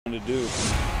to do.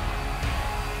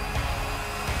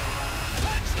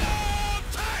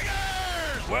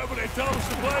 Whoever they tell us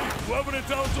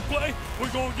to play,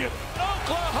 we're going to get it.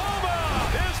 Oklahoma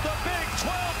is the Big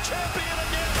 12 champion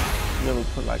again. You ever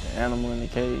put like an animal in the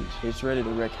cage? It's ready to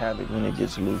wreak havoc when it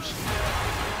gets loose.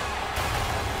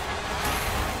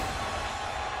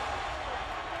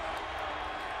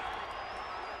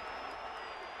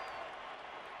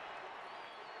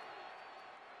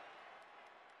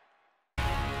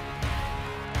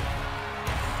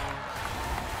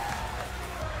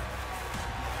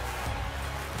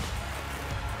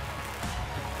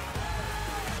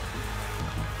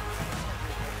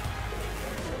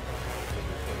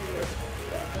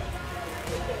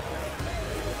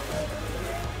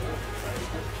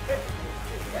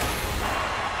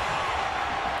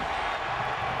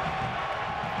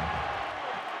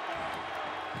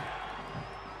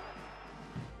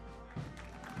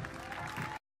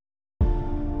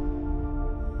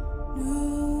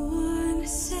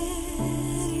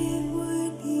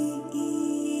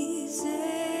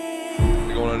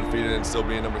 Going undefeated and still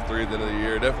being number 3 at the end of the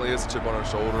year definitely is a chip on our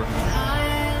shoulder.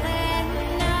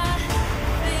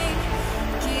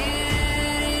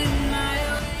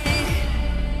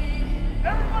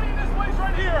 Everybody in this place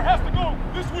right here has to go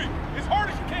this week as hard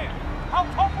as you can. How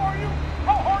tough are you?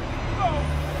 How hard can you go?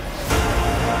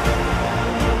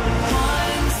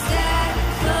 One step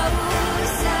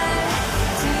closer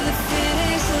to the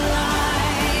finish line.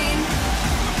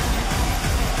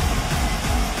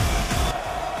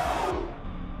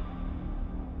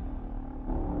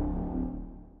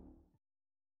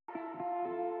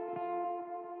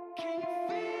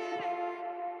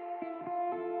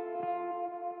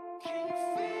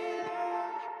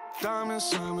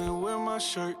 Diamonds on me with my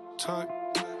shirt tucked.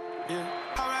 Yeah,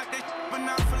 I rock that but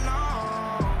not for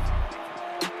long.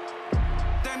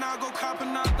 Then I go cop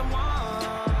another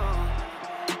one.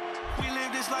 We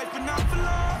live this life but not for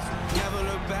long. Never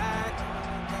look back.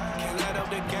 Can't let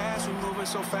up the gas. We moving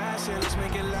so fast. Yeah, let's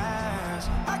make it last.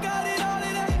 I got it all,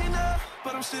 it ain't enough,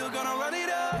 but I'm still gonna run it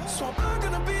up. So I'm not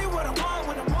gonna be what I want,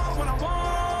 when I want, when I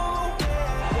want.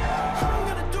 Yeah. I'm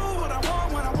gonna do what I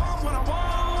want, when I want, when I want.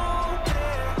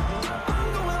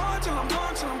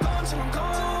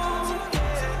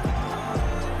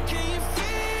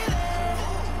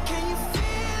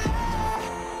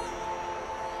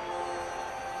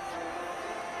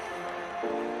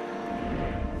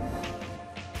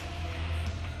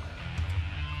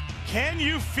 Can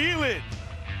you feel it?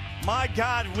 My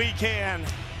God, we can.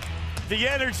 The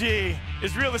energy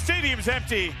is real. The stadium's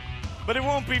empty, but it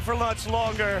won't be for much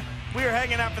longer. We are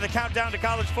hanging out for the countdown to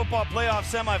college football playoff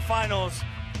semifinals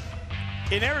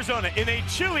in Arizona, in a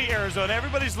chilly Arizona.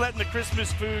 Everybody's letting the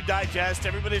Christmas food digest.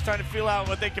 Everybody's trying to feel out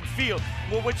what they can feel.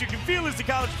 Well, what you can feel is the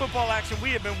college football action we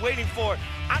have been waiting for.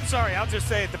 I'm sorry, I'll just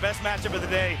say it. The best matchup of the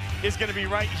day is going to be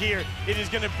right here. It is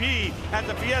going to be at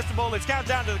the Fiesta Bowl. It's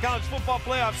countdown to the college football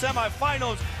playoff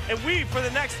semifinals. And we, for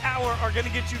the next hour, are going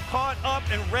to get you caught up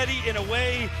and ready in a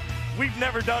way we've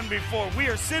never done before. We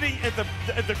are sitting at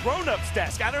the grown-ups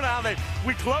desk. I don't know how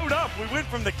we glowed up. We went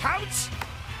from the couch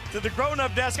to the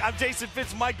grown-up desk. I'm Jason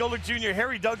Fitz, Mike Golic Jr.,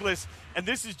 Harry Douglas, and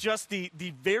this is just the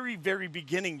very, very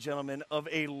beginning, gentlemen, of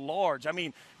a large, I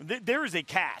mean, there is a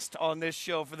cast on this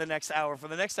show for the next hour. For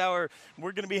the next hour,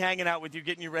 we're going to be hanging out with you,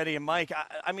 getting you ready. And, Mike,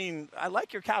 I mean, I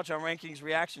like your couch on Rankings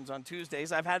Reactions on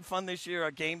Tuesdays. I've had fun this year,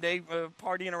 a game day,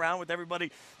 partying around with everybody.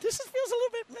 This feels a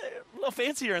little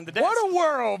fancier in the desk. What a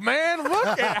world, man.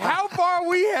 Look at how far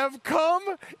we have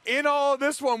come in all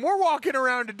this one. We're walking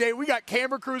around today. We got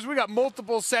camera crews. We got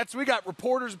multiple sets. We got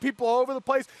reporters and people all over the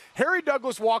place. Harry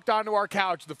Douglas walked onto our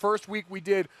couch the first week we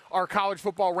did our college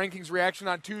football rankings reaction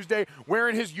on Tuesday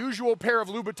wearing his usual pair of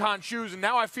Louboutin shoes, and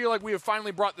now I feel like we have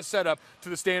finally brought the setup to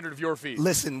the standard of your feet.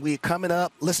 Listen, we're coming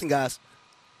up. Listen, guys,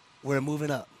 we're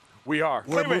moving up. We are.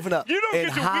 We're moving up. You don't in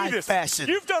get to high read this. fashion.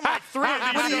 You've done like 3 of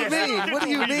these. What do you mean? What do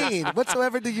you mean?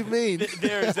 Whatsoever do you mean?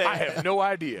 I have no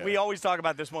idea. We always talk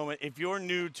about this moment. If you're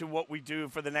new to what we do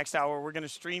for the next hour, we're going to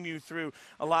stream you through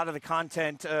a lot of the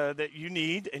content that you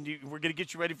need, and we're going to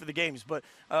get you ready for the games. But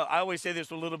I always say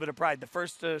this with a little bit of pride. The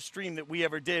first stream that we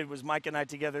ever did was Mike and I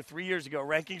together 3 years ago,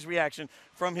 Rankings Reaction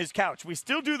from his couch. We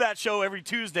still do that show every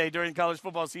Tuesday during college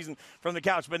football season from the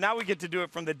couch, but now we get to do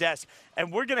it from the desk.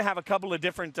 And we're going to have a couple of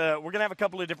different we're gonna have a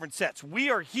couple of different sets. We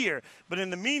are here, but in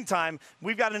the meantime,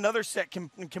 we've got another set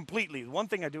completely. One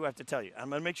thing I do have to tell you, I'm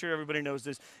gonna make sure everybody knows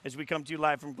this as we come to you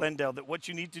live from Glendale, that what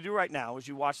you need to do right now as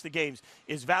you watch the games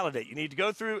is validate. You need to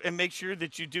go through and make sure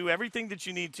that you do everything that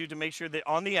you need to make sure that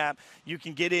on the app you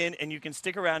can get in and you can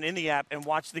stick around in the app and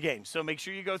watch the game. So make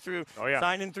sure you go through,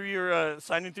 sign in through your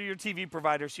TV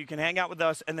provider so you can hang out with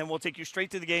us, and then we'll take you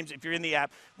straight to the games if you're in the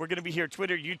app. We're going to be here,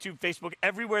 Twitter, YouTube, Facebook,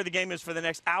 everywhere the game is for the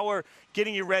next hour,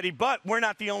 getting you ready. But we're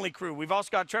not the only crew. We've also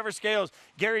got Trevor Scales,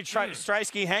 Gary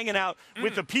Streisky hanging out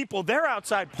with the people. They're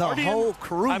outside partying. The whole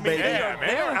crew, baby.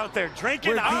 They're out there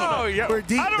drinking. We're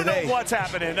deep I don't today. know what's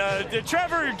happening.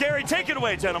 Trevor, Gary, take it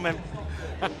away, gentlemen.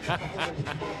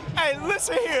 Hey,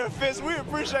 listen here, Fitz. We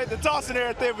appreciate the toss and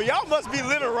everything, but y'all must be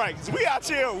living right. 'Cause we out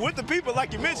here with the people,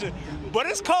 like you mentioned, but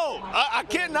it's cold. I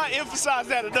cannot emphasize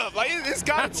that enough. Like, it's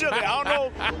kind of chilly. I don't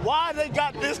know why they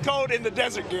got this cold in the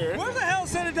desert, Gary. Where the hell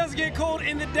said it doesn't get cold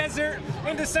in the desert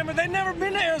in December? They've never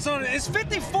been to Arizona. It's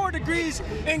 54 degrees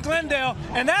in Glendale,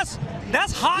 and that's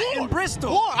hot in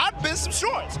Bristol. I've been some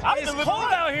shorts. It's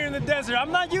cold out here in the desert.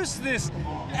 I'm not used to this.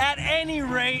 At any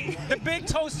rate, the big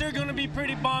toaster are going to be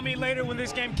pretty balmy later when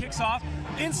this game kicks off.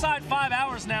 Inside 5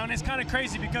 hours now, and it's kind of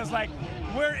crazy because, like,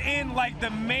 we're in, like, the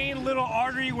main little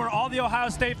artery where all the Ohio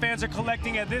State fans are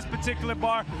collecting at this particular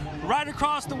bar. Right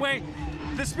across the way,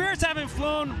 the Spirits haven't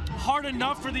flown hard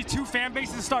enough for these two fan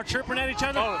bases to start chirping at each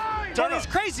other. But it's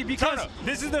crazy because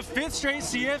this is the 5th straight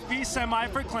CFP semi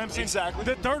for Clemson. Exactly.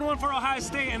 The 3rd one for Ohio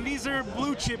State, and these are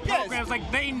blue chip programs.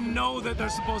 Like, they know that they're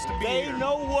supposed to be They here.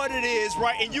 know what it is,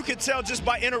 right? And you can tell just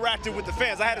by interacting with the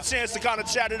fans. I had a chance to kind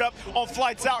of chat it up on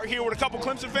flights out here with a couple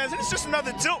Clemson fans, and it's just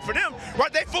another tilt for them,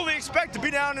 right? They fully expect to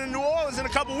be down in New Orleans in a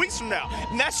couple weeks from now.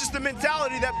 And that's just the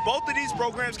mentality that both of these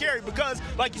programs carry because,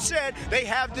 like you said, they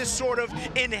have this sort of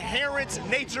inherent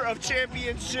nature of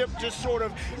championship, just sort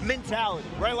of mentality,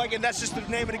 right? Like, and that's just the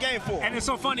name of the game for them. And it's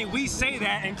so funny, we say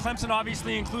that, and Clemson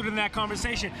obviously included in that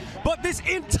conversation, but this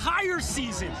entire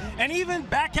season, and even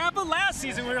back half of last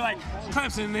season, we were like,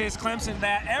 Clemson this, Clemson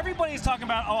that. Everybody's talking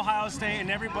about Ohio State,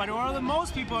 and everybody, or the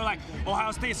most people are like,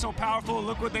 Ohio State's so powerful,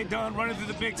 look what they've done, running through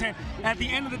the Big Ten. At the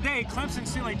end of the day,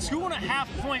 Clemson's still a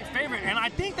 2.5-point favorite, and I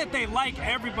think that they like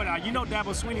everybody. You know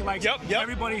Dabo Swinney likes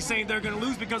everybody saying they're going to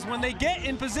lose because when they get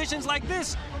in positions like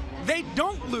this, they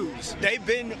don't lose. They've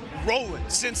been rolling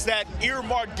since that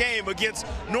earmarked game against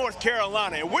North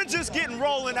Carolina. And we're just getting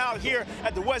rolling out here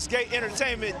at the Westgate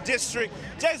Entertainment District.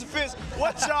 Jason Fitz,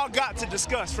 what y'all got to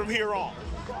discuss from here on?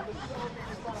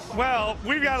 Well,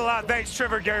 we've got a lot. Thanks,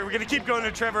 Trevor, Gary. We're going to keep going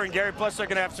to Trevor and Gary, plus they're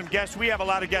going to have some guests. We have a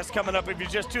lot of guests coming up. If you're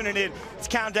just tuning in, it's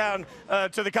countdown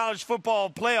to the college football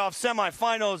playoff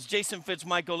semifinals. Jason Fitz,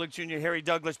 Mike Golic Jr., Harry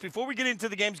Douglas. Before we get into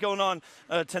the games going on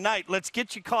tonight, let's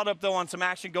get you caught up, though, on some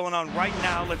action going on right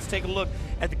now. Let's take a look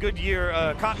at the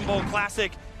Goodyear Cotton Bowl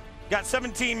Classic. Got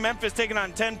 17 Memphis taking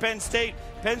on 10 Penn State.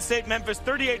 Penn State, Memphis,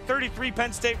 38-33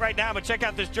 Penn State right now. But check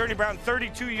out this Journey Brown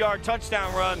 32-yard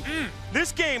touchdown run.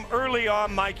 This game early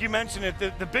on, Mike, you mentioned it,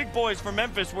 the big boys from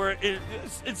Memphis were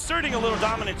inserting a little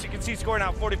dominance. You can see scoring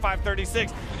out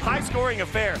 45-36. High-scoring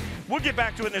affair. We'll get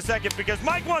back to it in a second because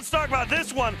Mike wants to talk about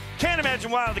this one. Can't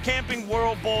imagine why. The Camping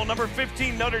World Bowl, number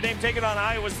 15 Notre Dame taking on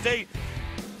Iowa State.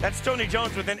 That's Tony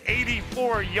Jones with an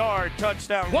 84-yard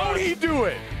touchdown. Won't he do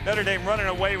it? Notre Dame running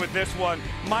away with this one.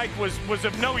 Mike was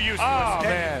of no use to us.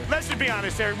 Man. Let's just be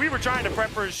honest, Eric. We were trying to prep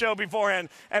for his show beforehand,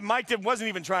 and Mike wasn't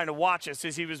even trying to watch us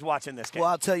as he was watching this game. Well,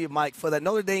 I'll tell you, Mike, for that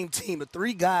Notre Dame team, the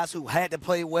 3 guys who had to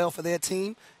play well for their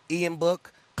team, Ian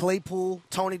Book, Claypool,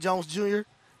 Tony Jones Jr.,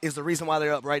 is the reason why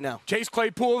they're up right now. Chase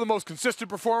Claypool, the most consistent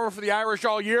performer for the Irish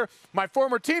all year. My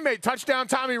former teammate, touchdown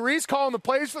Tommy Reese, calling the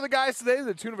plays for the guys today to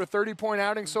the tune of a 30-point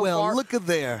outing so far. Well, look at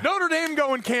there. Notre Dame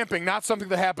going camping, not something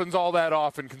that happens all that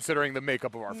often considering the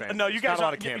makeup of our family. No, you guys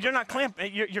you're not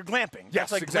clamping. You're glamping. Yes,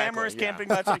 that's like exactly, glamorous camping.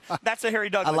 That's a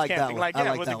Harry Douglas I like camping. that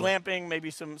one. With the glamping,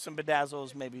 maybe some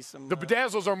bedazzles, maybe some. The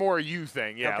bedazzles are more a you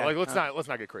thing. Yeah, Okay. like let's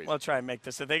not get crazy. We'll try and make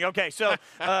this a thing. Okay, so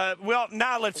well,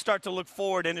 now let's start to look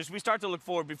forward. And as we start to look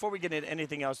forward, before we get into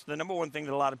anything else, the number one thing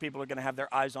that a lot of people are going to have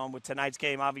their eyes on with tonight's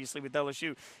game, obviously with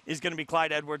LSU, is going to be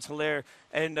Clyde Edwards-Helaire.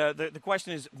 And the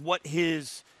question is what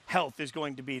his health is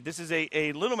going to be. This is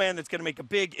a little man that's going to make a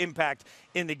big impact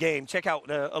in the game. Check out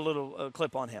a little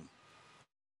clip on him.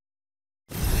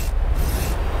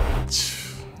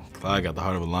 Clyde got the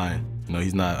heart of a lion. You know,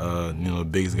 he's not, the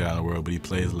biggest guy in the world, but he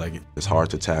plays like it. It's hard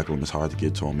to tackle him. It's hard to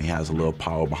get to him. He has a little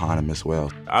power behind him as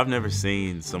well. I've never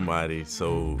seen somebody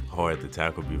so hard to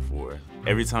tackle before.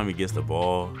 Every time he gets the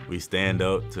ball, we stand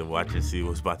up to watch and see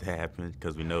what's about to happen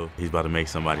because we know he's about to make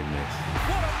somebody miss.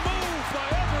 What a move by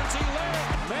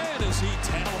Edwards-Helaire. Man, is he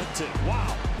talented.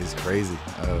 Wow. it's crazy.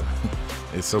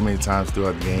 It's so many times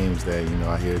throughout the games that, you know,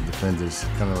 I hear defenders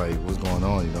kind of like, what's going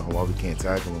on? You know, why we can't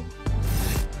tackle them?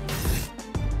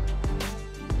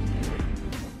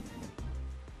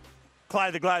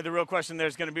 Clyde the Glide, the real question there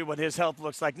is going to be what his health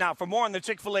looks like. Now, for more on the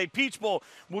Chick-Fil-A Peach Bowl,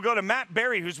 we'll go to Matt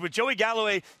Barrie, who's with Joey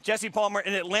Galloway, Jesse Palmer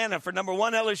in Atlanta for number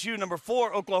 1 LSU, number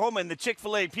 4 Oklahoma in the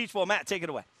Chick-Fil-A Peach Bowl. Matt, take it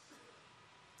away.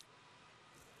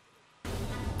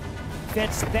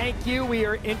 Fitz, thank you. We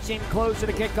are inching closer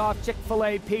to kickoff.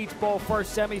 Chick-fil-A Peach Bowl,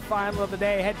 first semifinal of the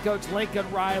day. Head coach Lincoln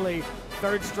Riley,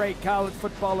 third straight college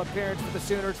football appearance for the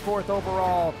Sooners, 4th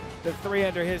overall. The 3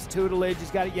 under his tutelage.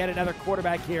 He's got yet another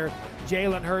quarterback here,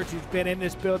 Jalen Hurts, who's been in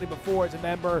this building before as a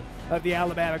member of the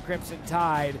Alabama Crimson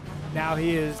Tide. Now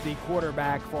he is the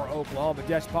quarterback for Oklahoma.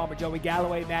 Jesse Palmer, Joey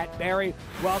Galloway, Matt Barrie,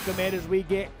 welcome in as we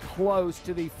get close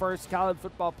to the first college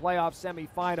football playoff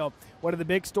semifinal. One of the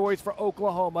big stories for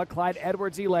Oklahoma, Clyde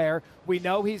Edwards-Helaire. We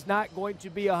know he's not going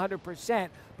to be 100%,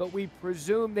 but we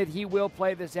presume that he will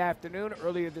play this afternoon.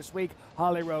 Earlier this week,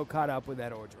 Holly Rowe caught up with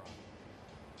that order.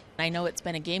 I know it's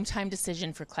been a game-time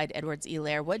decision for Clyde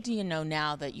Edwards-Helaire. What do you know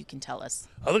now that you can tell us?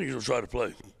 I think he's going to try to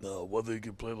play. Whether he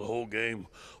can play the whole game,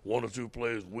 1 or 2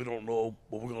 plays, we don't know,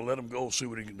 but we're going to let him go, see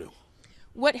what he can do.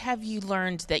 What have you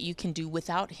learned that you can do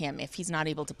without him if he's not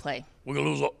able to play? We're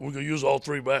going to use all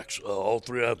 3 backs. All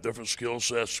 3 have different skill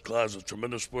sets. Clyde's a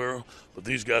tremendous player, but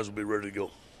these guys will be ready to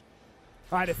go.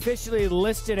 All right, officially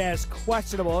listed as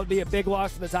questionable. It would be a big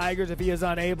loss for the Tigers if he is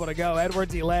unable to go.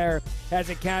 Edwards-Helaire has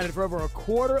accounted for over a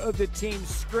quarter of the team's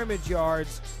scrimmage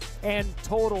yards and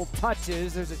total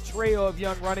touches. There's a trio of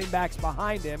young running backs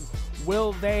behind him.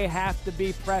 Will they have to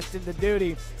be pressed into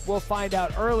duty? We'll find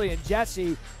out early. And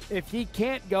Jesse, if he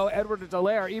can't go,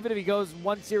 Edwards-Helaire, even if he goes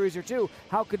 1 series or 2,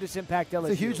 how could this impact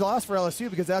LSU? It's a huge loss for LSU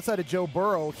because outside of Joe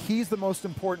Burrow, he's the most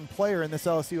important player in this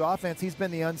LSU offense. He's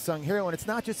been the unsung hero, and it's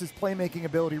not just his playmaking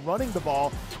ability running the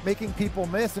ball, making people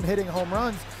miss and hitting home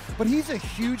runs, but he's a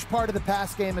huge part of the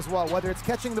pass game as well, whether it's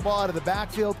catching the ball out of the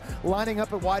backfield, lining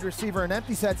up at wide receiver in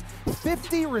empty sets.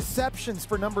 50 receptions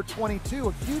for number 22,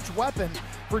 a huge weapon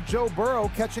for Joe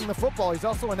Burrow catching the football. He's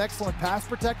also an excellent pass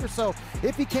protector, so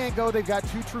if he can't go, they've got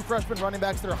 2 true freshman running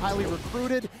backs that are highly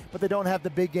recruited, but they don't have the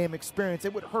big game experience.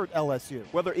 It would hurt LSU.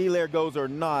 Whether Helaire goes or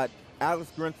not,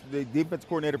 Alex Grinch, the defense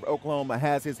coordinator for Oklahoma,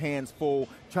 has his hands full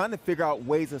trying to figure out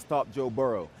ways to stop Joe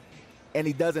Burrow. And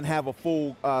he doesn't have a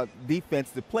full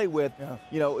defense to play with. Yeah.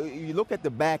 You know, you look at the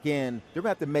back end, they're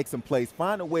going to have to make some plays,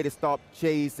 find a way to stop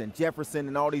Chase and Jefferson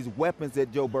and all these weapons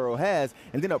that Joe Burrow has.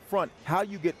 And then up front, how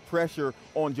you get pressure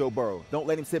on Joe Burrow. Don't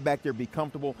let him sit back there, be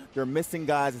comfortable. They're missing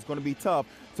guys. It's going to be tough.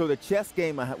 So the chess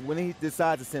game, when he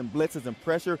decides to send blitzes and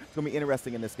pressure, it's going to be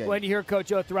interesting in this game. When you hear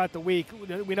Coach O throughout the week,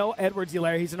 we know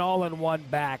Edwards-Helaire, he's an all-in-one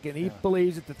back, and he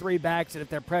believes that the 3 backs, and if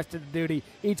they're pressed into duty,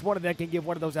 each one of them can give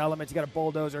one of those elements. You got a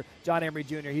bulldozer, John Emery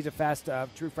Jr., he's a fast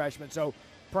true freshman. So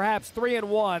perhaps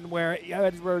 3-1 where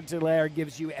Edwards-Helaire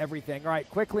gives you everything. All right,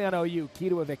 quickly on OU, key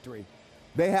to a victory.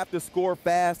 They have to score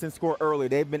fast and score early.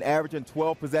 They've been averaging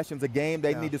 12 possessions a game.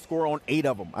 They need to score on 8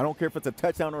 of them. I don't care if it's a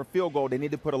touchdown or a field goal. They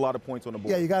need to put a lot of points on the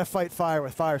board. Yeah, you got to fight fire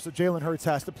with fire. So Jalen Hurts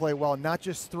has to play well, not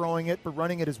just throwing it, but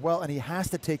running it as well, and he has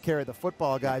to take care of the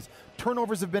football, guys.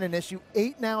 Turnovers have been an issue.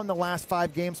 8 now in the last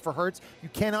 5 games for Hurts. You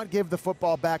cannot give the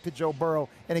football back to Joe Burrow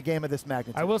in a game of this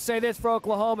magnitude. I will say this for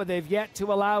Oklahoma. They've yet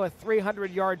to allow a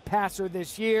 300-yard passer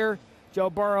this year. Joe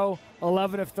Burrow,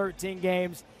 11 of 13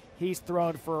 games. He's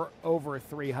thrown for over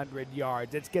 300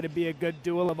 yards. It's going to be a good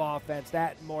duel of offense.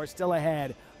 That and more still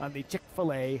ahead on the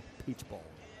Chick-fil-A Peach Bowl.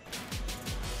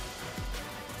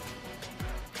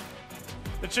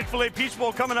 The Chick-fil-A Peach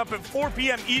Bowl coming up at 4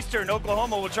 p.m. Eastern.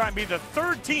 Oklahoma will try and be the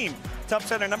 3rd team to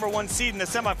upset their number 1 seed in the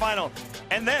semifinal.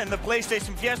 And then the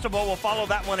PlayStation Fiesta Bowl will follow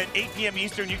that one at 8 p.m.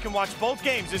 Eastern. You can watch both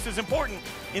games. This is important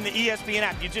in the ESPN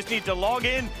app. You just need to log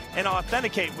in and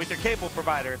authenticate with your cable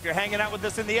provider. If you're hanging out with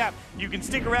us in the app, you can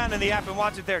stick around in the app and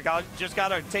watch it there. Just got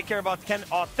to take care of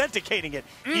authenticating it.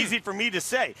 Easy for me to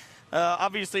say.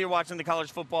 Obviously, you're watching the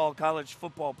college football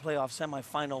playoff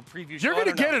semifinal preview show. You're going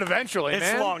to get it eventually,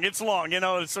 man. It's long. You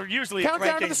know, so usually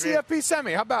countdown to the CFP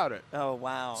semi. How about it? Oh,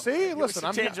 wow. See, listen,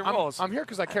 I'm here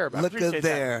because I care about it. Look at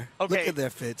there. Okay. Look at there,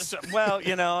 Fitz. So, well,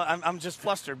 you know, I'm just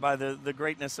flustered by the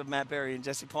greatness of Matt Barrie and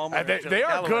Jesse Palmer. They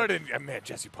are good, and man,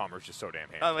 Jesse Palmer is just so damn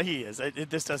handsome. Oh, he is.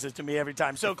 This does it to me every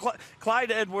time. So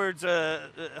Clyde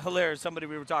Edwards-Helaire is somebody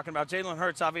we were talking about. Jalen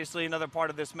Hurts, obviously, another part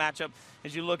of this matchup.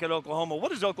 As you look at Oklahoma,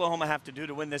 what does Oklahoma have to do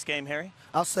to win this game, Harry?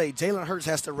 I'll say Jalen Hurts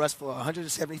has to rush for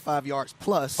 175 yards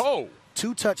plus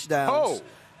 2 touchdowns.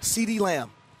 CeeDee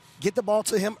Lamb, get the ball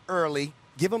to him early.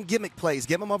 Give him gimmick plays.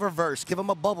 Give him a reverse. Give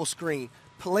him a bubble screen.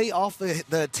 play off the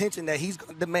attention that he's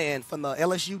going to demand from the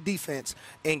LSU defense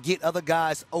and get other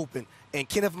guys open. And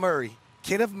Kenneth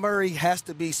Murray has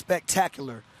to be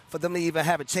spectacular for them to even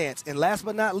have a chance. And last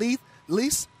but not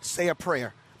least, say a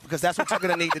prayer, because that's what you're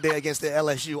going to need today against the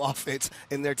LSU offense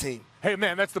and their team. Hey,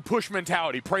 man, that's the push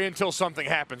mentality. Pray until something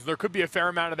happens. There could be a fair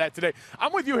amount of that today.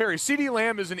 I'm with you, Harry. CeeDee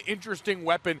Lamb is an interesting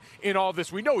weapon in all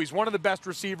this. We know he's one of the best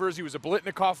receivers. He was a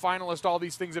Biletnikoff finalist, all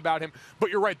these things about him. But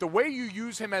you're right, the way you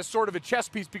use him as sort of a chess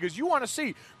piece, because you want to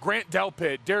see Grant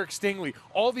Delpit, Derek Stingley,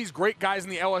 all these great guys in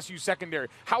the LSU secondary.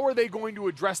 How are they going to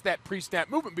address that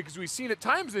pre-snap movement? Because we've seen at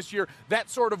times this year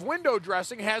that sort of window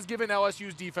dressing has given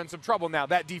LSU's defense some trouble. Now,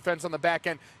 that defense on the back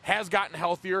end has gotten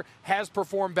healthier, has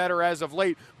performed better as of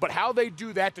late. But how they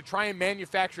do that to try and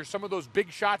manufacture some of those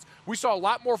big shots. We saw a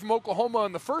lot more from Oklahoma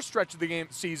in the first stretch of the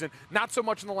season, not so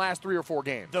much in the last 3 or 4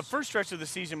 games. The first stretch of the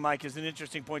season, Mike, is an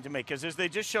interesting point to make, because as they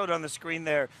just showed on the screen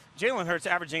there, Jalen Hurts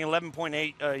averaging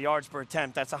 11.8 yards per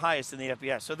attempt. That's the highest in the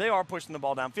FBS. So they are pushing the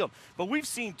ball downfield. But we've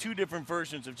seen 2 different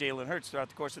versions of Jalen Hurts throughout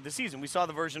the course of the season. We saw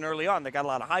the version early on that got a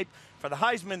lot of hype for the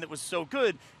Heisman that was so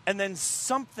good, and then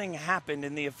something happened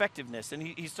in the effectiveness, and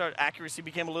he started, accuracy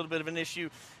became a little bit of an issue,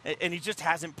 and he just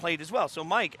hasn't played as well. So,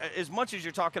 Mike, as much as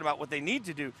you're talking about what they need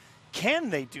to do, can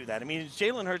they do that? I mean, is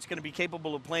Jalen Hurts going to be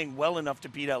capable of playing well enough to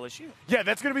beat LSU? Yeah,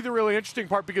 that's going to be the really interesting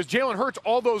part, because Jalen Hurts,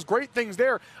 all those great things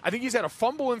there, I think he's had a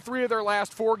fumble in 3 of their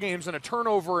last 4 games and a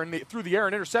turnover through the air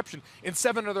and interception in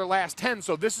 7 of their last 10.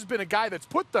 So this has been a guy that's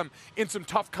put them in some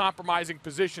tough compromising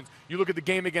positions. You look at the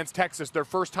game against Texas, their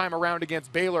first time around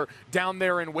against Baylor down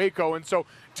there in Waco. And so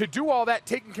to do all that,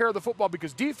 taking care of the football,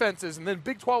 because defenses, and then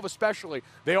Big 12 especially,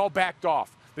 they all backed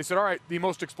off. They said, all right, the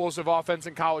most explosive offense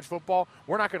in college football,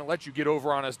 we're not going to let you get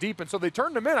over on us deep. And so they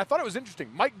turned him in. I thought it was interesting.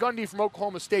 Mike Gundy from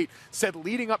Oklahoma State said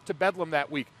leading up to Bedlam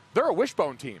that week, they're a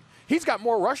wishbone team. He's got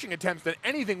more rushing attempts than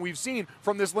anything we've seen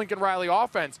from this Lincoln Riley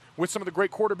offense with some of the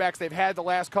great quarterbacks they've had the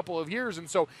last couple of years. And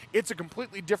so it's a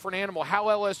completely different animal. How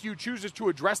LSU chooses to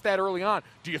address that early on.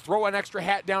 Do you throw an extra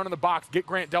hat down in the box, get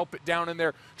Grant Delpit down in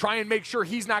there, try and make sure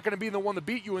he's not going to be the one to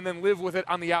beat you, and then live with it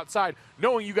on the outside,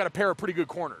 knowing you got a pair of pretty good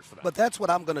corners for that? But that's what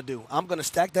I'm going to do. I'm going to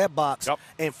stack that box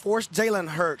and force Jalen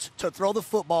Hurts to throw the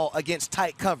football against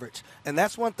tight coverage. And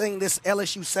that's one thing this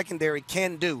LSU secondary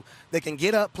can do. They can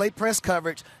get up, play press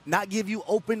coverage, not give you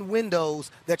open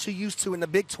windows that you're used to in the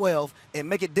Big 12, and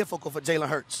make it difficult for Jalen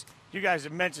Hurts. You guys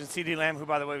have mentioned CeeDee Lamb, who,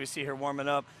 by the way, we see here warming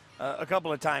up a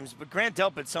couple of times. But Grant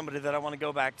Delpit's somebody that I want to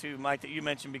go back to, Mike, that you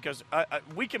mentioned, because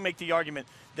we can make the argument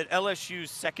that LSU's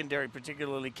secondary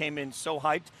particularly came in so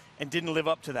hyped and didn't live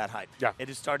up to that hype. Yeah. It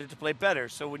has started to play better.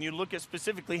 So when you look at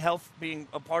specifically health being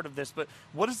a part of this, but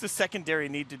what does the secondary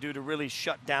need to do to really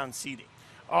shut down CeeDee?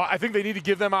 I think they need to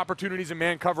give them opportunities in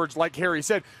man coverage, like Harry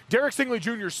said. Derek Stingley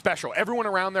Jr. is special. Everyone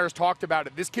around there has talked about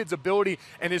it. This kid's ability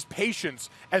and his patience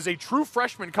as a true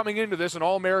freshman coming into this, an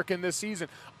All-American this season,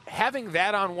 having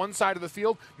that on one side of the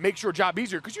field makes your job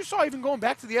easier. Because you saw even going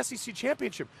back to the SEC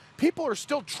championship, people are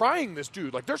still trying this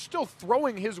dude. Like, they're still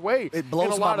throwing his way in a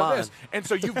lot of this. And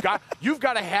so you've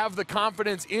got to have the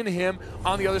confidence in him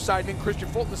on the other side, and in Christian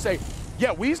Fulton to say,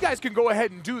 yeah, these guys can go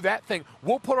ahead and do that thing.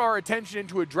 We'll put our attention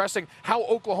into addressing how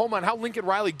Oklahoma and how Lincoln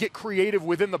Riley get creative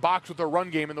within the box with their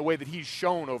run game in the way that he's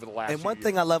shown over the last few years. And one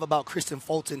thing I love about Christian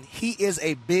Fulton, he is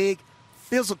a big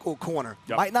physical corner.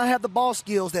 Yep. Might not have the ball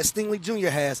skills that Stingley Jr.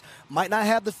 has, might not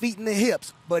have the feet and the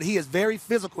hips, but he is very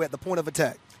physical at the point of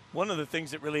attack. One of the things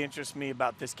that really interests me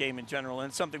about this game in general,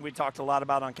 and something we talked a lot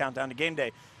about on Countdown to Game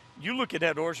Day, you look at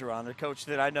Ed Orgeron, a coach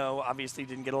that I know obviously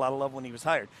didn't get a lot of love when he was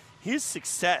hired. His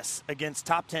success against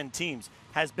top 10 teams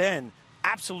has been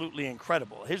absolutely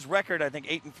incredible. His record, I think,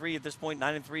 8-3 at this point,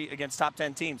 9-3 against top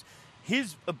 10 teams.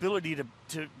 His ability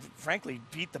to frankly,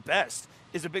 beat the best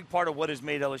is a big part of what has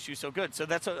made LSU so good. So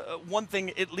that's one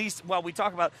thing, at least while we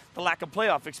talk about the lack of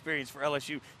playoff experience for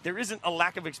LSU, there isn't a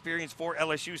lack of experience for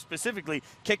LSU specifically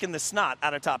kicking the snot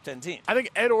out of top 10 teams. I think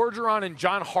Ed Orgeron and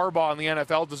John Harbaugh in the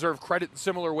NFL deserve credit in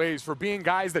similar ways for being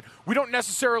guys that we don't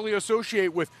necessarily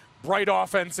associate with bright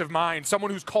offensive mind,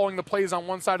 someone who's calling the plays on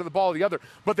one side of the ball or the other.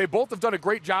 But they both have done a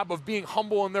great job of being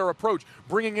humble in their approach,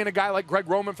 bringing in a guy like Greg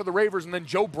Roman for the Ravens and then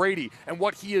Joe Brady and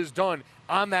what he has done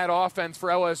on that offense for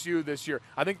LSU this year.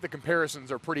 I think the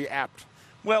comparisons are pretty apt.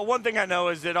 Well, one thing I know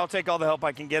is that I'll take all the help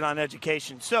I can get on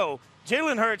education. So,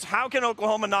 Jalen Hurts, how can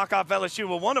Oklahoma knock off LSU?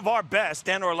 Well, one of our best,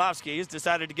 Dan Orlovsky, has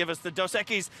decided to give us the Dos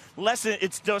Equis lesson.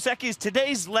 It's Dos Equis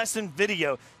Today's Lesson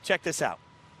video. Check this out.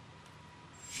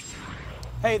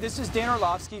 Hey, this is Dan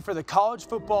Orlovsky for the College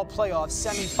Football Playoff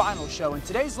Semifinal Show, and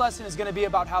today's lesson is going to be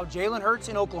about how Jalen Hurts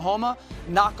in Oklahoma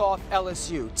knock off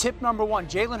LSU. Tip number one,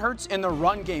 Jalen Hurts in the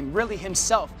run game, really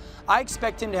himself. I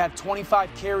expect him to have 25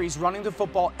 carries running the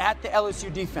football at the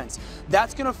LSU defense.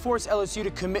 That's going to force LSU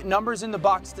to commit numbers in the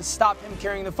box to stop him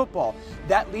carrying the football.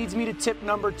 That leads me to tip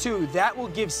number 2. That will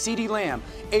give CeeDee Lamb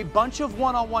a bunch of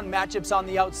one-on-one matchups on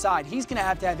the outside. He's going to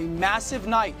have a massive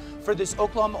night for this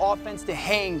Oklahoma offense to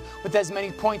hang with as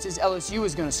many points as LSU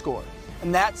is going to score.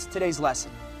 And that's today's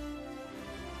lesson.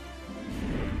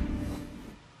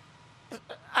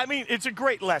 I mean, it's a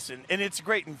great lesson, and it's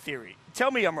great in theory.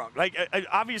 Tell me I'm wrong. Like,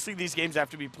 obviously, these games have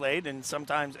to be played, and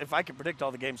sometimes, if I could predict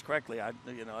all the games correctly, I'd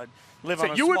live on a small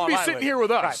island. You wouldn't be sitting here with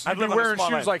us. Right. You'd be wearing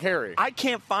shoes like Harry. I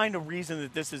can't find a reason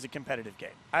that this is a competitive game.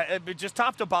 Just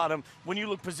top to bottom, when you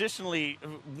look positionally,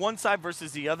 one side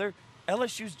versus the other,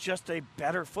 LSU's just a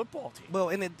better football team. Well,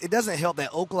 and it doesn't help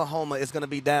that Oklahoma is going to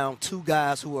be down 2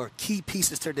 guys who are key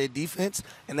pieces to their defense,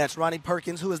 and that's Ronnie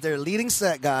Perkins, who is their leading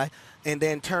sack guy, and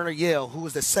then Turner Yell, who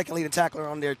is the second leading tackler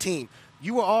on their team.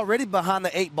 You were already behind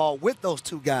the 8 ball with those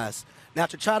 2 guys. Now,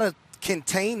 to try to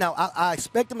contain, now I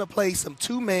expect them to play some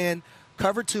 2-man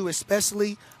cover 2,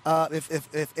 especially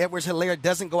if Edwards-Helaire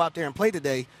doesn't go out there and play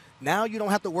today. Now you don't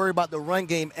have to worry about the run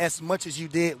game as much as you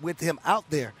did with him out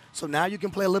there. So now you can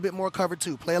play a little bit more cover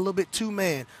 2, play a little bit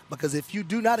 2-man, because if you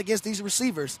do not against these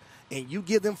receivers and you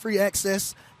give them free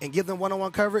access and give them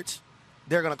one-on-one coverage,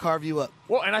 they're going to carve you up.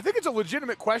 Well, and I think it's a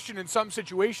legitimate question in some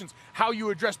situations how you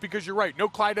address, because you're right. No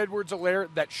Clyde Edwards-Helaire,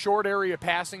 that short area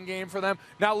passing game for them,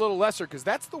 now a little lesser, because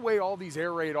that's the way all these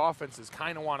air raid offenses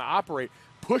kind of want to operate.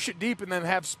 Push it deep and then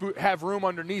have room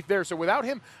underneath there. So without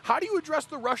him, how do you address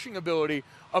the rushing ability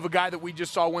of a guy that we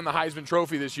just saw win the Heisman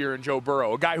Trophy this year in Joe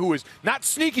Burrow, a guy who is not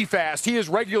sneaky fast, he is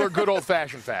regular good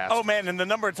old-fashioned fast. Oh, man, and the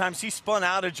number of times he spun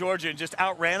out of Georgia and just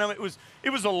outran him, it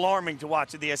was alarming to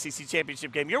watch at the SEC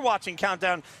Championship game. You're watching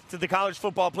Countdown to the College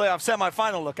Football Playoff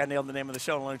Semifinal. Look, I nailed the name of the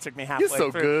show. It only took me halfway You're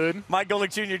so through. good. Mike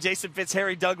Golic Jr., Jason Fitz,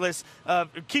 Harry Douglas.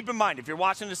 Keep in mind, if you're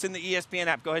watching this in the ESPN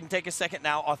app, go ahead and take a second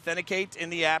now, authenticate in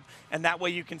the app, and that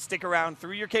way you can stick around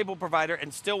through your cable provider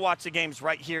and still watch the games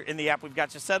right here in the app. We've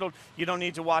got you settled. You don't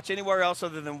need to watch anywhere else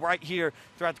other than right here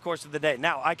throughout the course of the day.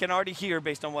 Now, I can already hear,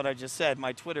 based on what I just said,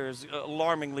 my Twitter is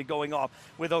alarmingly going off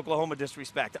with Oklahoma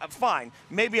disrespect. Fine.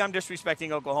 Maybe I'm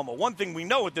disrespecting Oklahoma. One thing we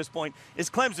know at this point is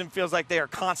Clemson feels like they are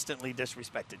constantly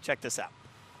disrespected. Check this out.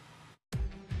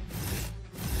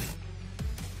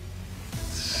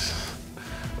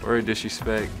 Word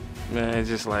disrespect. Man, it's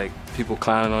just like people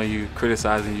clowning on you,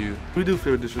 criticizing you. We do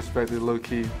feel disrespected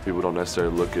low-key. People don't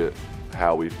necessarily look at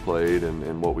how we've played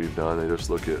and what we've done. They just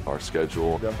look at our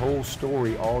schedule. The whole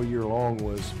story all year long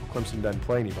was Clemson doesn't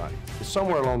play anybody. So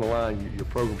somewhere along the line, your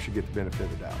program should get the benefit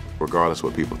of the doubt. Regardless of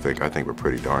what people think, I think we're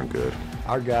pretty darn good.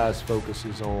 Our guys' focus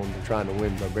is on trying to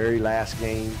win the very last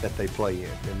game that they play in,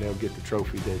 and they'll get the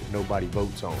trophy that nobody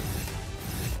votes on.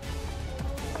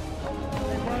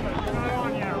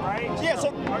 Yeah,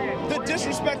 so the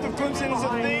disrespect of Clemson is a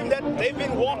theme that they've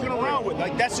been walking around with.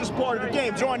 Like, that's just part of the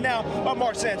game. Joined now by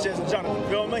Mark Sanchez and Jonathan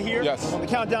Vilma here on the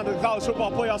Countdown to the College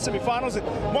Football Playoff Semifinals.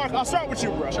 And Mark, I'll start with you,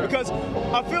 bro, because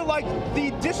I feel like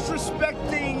the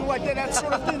disrespecting, like that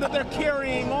sort of thing that they're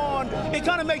carrying on, it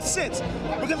kind of makes sense.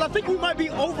 Because I think we might be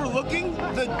overlooking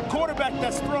the quarterback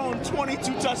that's thrown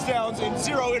 22 touchdowns and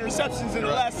 0 interceptions in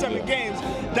the last 7 games.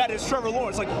 That is Trevor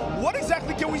Lawrence. Like, what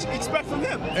exactly can we expect from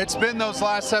him? It's been those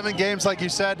last 7 games, like you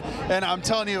said, and I'm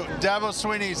telling you, Dabo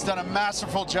Swinney's done a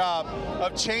masterful job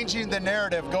of changing the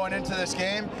narrative going into this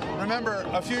game. Remember,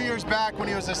 a few years back when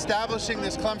he was establishing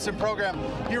this Clemson program,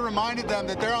 he reminded them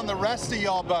that they're on the rest of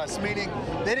y'all bus, meaning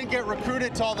they didn't get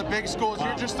recruited to all the big schools.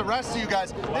 You're just the rest of you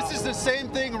guys. This is the same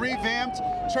thing revamped.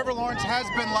 Trevor Lawrence has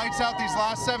been lights out these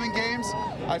last 7 games.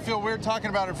 I feel weird talking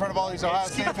about it in front of all these Ohio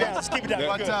State fans.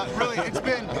 But really, it's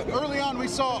been early on. We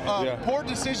saw poor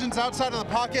decisions outside of the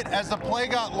pocket as the play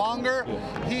got longer.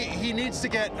 He needs to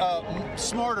get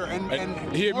smarter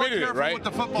and he admitted it, right?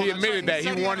 He admitted that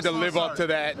he wanted to live up to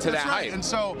that hype. And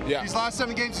so these last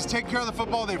 7 games, he's taking care of the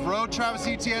football. They've rode Travis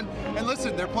Etienne, and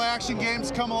listen, their play action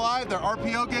games come alive, their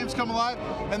RPO games come alive,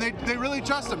 and they really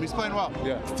trust him. He's playing well.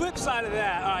 Flip side of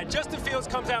that, all right, Justin Fields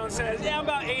comes out and says, I'm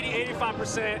about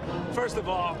 80-85%. First of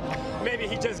all, maybe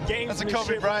he just games. That's a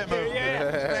Kobe Bryant move.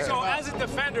 So as a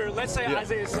defender, let's say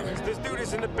Isaiah Simmons, this dude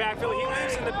is in the backfield. He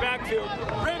lives in the backfield.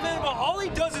 Brent Venables, all he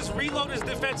does is reload his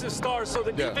defensive stars, so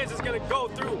the defense is going to go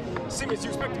through Simmons.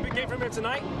 You expect a big game from him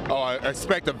tonight? Oh, I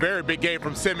expect a very big game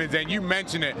from Simmons, and you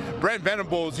mentioned it. Brent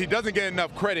Venables, he doesn't get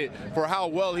enough credit for how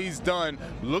well he's done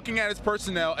looking at his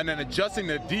personnel and then adjusting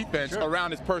the defense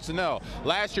around his personnel.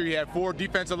 Last year, he had 4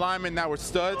 defensive linemen that were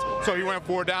studs, so he went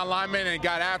 4 down linemen and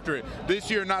got after it. This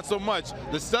year, not so much.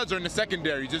 The studs are in the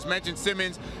secondary. You just mentioned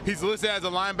Simmons. He's listed as a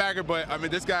linebacker, but I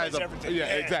mean, this guy is everything. Yeah,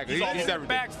 exactly. He's everything.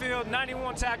 Backfield,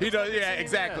 91 tackles. He does, yeah,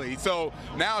 exactly. So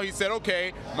now he said,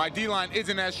 okay, my D-line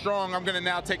isn't as strong. I'm going to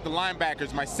now take the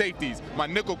linebackers, my safeties, my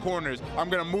nickel corners. I'm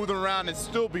going to move them around and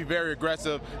still be very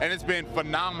aggressive, and it's been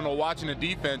phenomenal watching the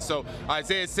defense. So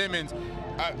Isaiah Simmons,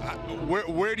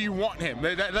 where do you want him?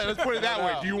 Let's put it that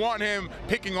way. Do you want him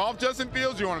picking off Justin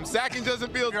Fields? Do you want him sacking Justin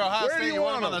Fields? Where do you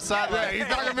want him on the sideline? Yeah, he's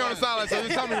not going to be on the sideline. So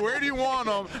just tell me, where do you want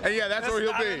him? And yeah, that's where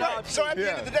he'll be. So at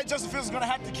the end of the day, Justin Fields is going to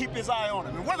have to keep his eye on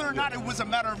him. And whether or not it was a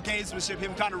matter of gamesmanship,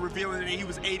 him kind of revealing that he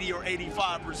was 80 or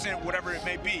 85%, whatever it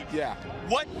may be. Yeah.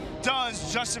 What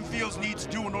does Justin Fields need to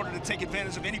do in order to take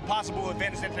advantage of any possible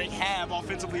advantage that they have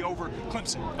offensively over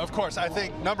Clemson? Of course, I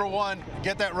think number one,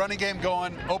 get that running game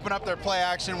going, open up their play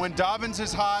action. When Dobbins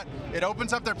is hot, it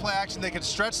opens up their play action. They can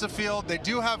stretch the field. They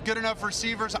do have good enough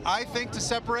receivers, I think, to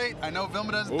separate. I know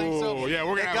Vilma doesn't think so. Yeah,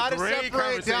 we're going to have a great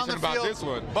conversation about this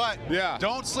one. But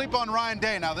don't sleep on Ryan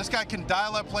Day. Now, this guy can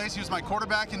dial up plays. He was my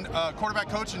quarterback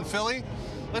coach in Philly.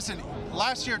 Listen,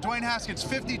 last year, Dwayne Haskins,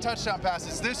 50 touchdown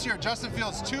passes. This year, Justin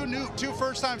Fields, two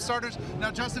first-time starters. Now,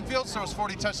 Justin Fields throws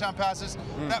 40 touchdown passes.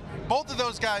 Now, both of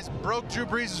those guys broke Drew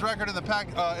Brees' record in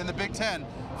the Big Ten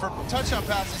for touchdown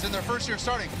passes in their first year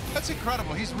starting. That's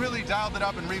incredible. He's really dialed it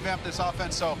up and revamped this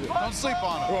offense, so don't sleep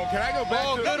on him. Well, can I go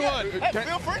back to good one.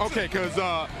 Feel free to. Okay,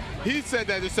 because he said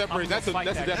that it separates. That's a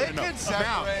definite no.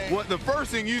 Now, what the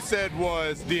first thing you said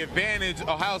was the advantage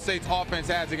Ohio State's offense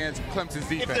has against Clemson's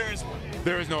defense.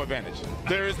 There is no advantage.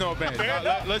 There is no advantage.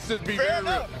 Let's just be very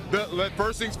real.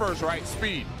 First things first, right?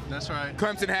 Speed. That's right.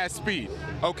 Clemson has speed.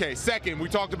 Okay, second, we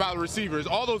talked about the receivers.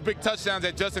 All those big touchdowns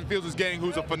that Justin Fields is getting,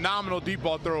 who's a phenomenal deep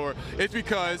ball thrower, it's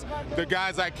because the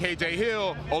guys like KJ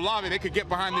Hill, Olave, they could get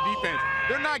behind the defense.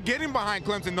 They're not getting behind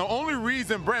Clemson. The only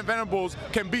reason Brent Venables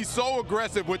can be so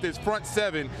aggressive with his front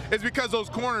seven is because those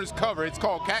corners cover. It's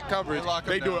called cat coverage.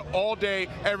 They do it all day,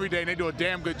 every day, and they do a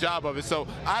damn good job of it. So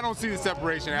I don't see the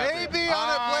separation happening. Maybe on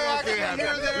a play action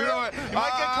here or there. You know what? You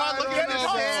might get caught looking at his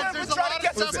hands. There's a lot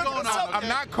of stuff going on. I'm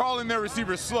not calling their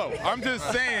receivers slow. I'm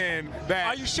just saying that.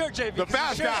 Are you sure, JV? The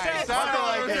fast guys.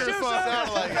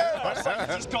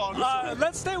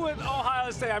 Let's stay with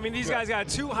Ohio State. I mean, these guys got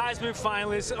 2 Heisman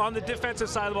finalists on the defensive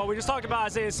side of the ball. We just talked about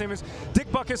Isaiah Simmons,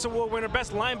 Dick Butkus Award winner,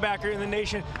 best linebacker in the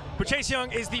nation. But Chase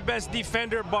Young is the best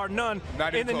defender, bar none,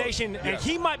 in the nation. And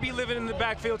he might be living in the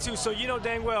backfield, too. So you know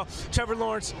dang well Trevor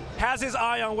Lawrence has his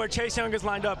eye on where Chase Young is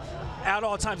lined up at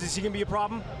all times. Is he going to be a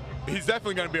problem? He's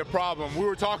definitely going to be a problem. We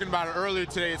were talking about it earlier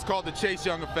today. It's called the Chase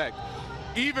Young effect.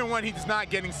 Even when he's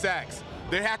not getting sacks,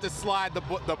 they have to slide the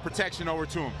protection over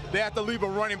to him. They have to leave a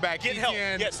running back to help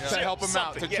him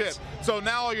out, to chip. So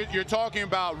now you're talking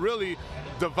about really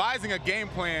devising a game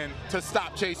plan to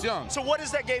stop Chase Young. So what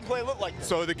does that game plan look like?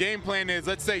 So the game plan is,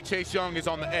 let's say Chase Young is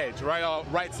on the edge,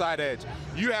 right side edge.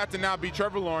 You have to now be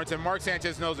Trevor Lawrence, and Mark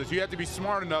Sanchez knows this. You have to be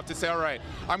smart enough to say, all right,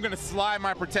 I'm going to slide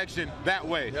my protection that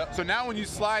way. So now when you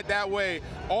slide that way,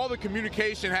 all the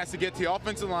communication has to get to the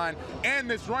offensive line and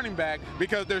this running back,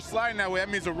 because they're sliding that way. That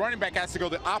means the running back has to go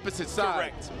the opposite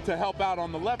side to help out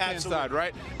on the left-hand side,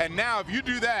 right? And now if you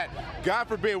do that, God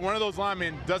forbid one of those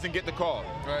linemen doesn't get the call.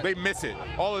 They miss it.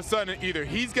 All of a sudden, either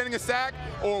he's getting a sack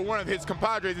or one of his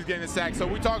compadres is getting a sack. So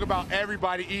we talk about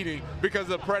everybody eating because of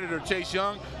the predator, Chase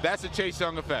Young. That's the Chase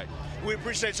Young effect. We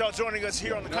appreciate y'all joining us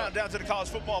here on the countdown to the college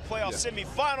football playoff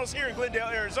semifinals here in Glendale,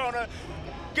 Arizona.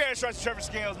 Gary Strice, Trevor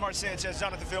Scales, Mark Sanchez,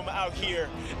 Jonathan Vilma out here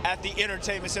at the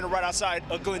Entertainment Center right outside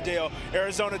of Glendale,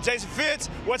 Arizona. Jason Fitz,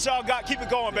 what y'all got? Keep it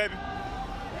going, baby.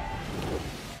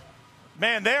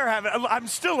 Man, they're having – I'm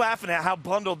still laughing at how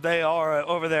bundled they are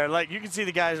over there. Like, you can see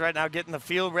the guys right now getting the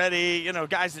field ready, you know,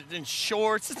 guys in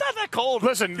shorts. It's not that cold.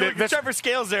 Listen, Trevor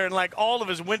Scales there in, like, all of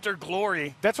his winter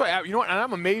glory. That's why, you know what, and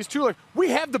I'm amazed, too. Like,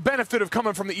 we have the benefit of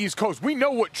coming from the East Coast. We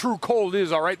know what true cold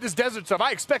is, all right? This desert stuff,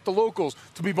 I expect the locals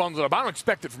to be bundled up. I don't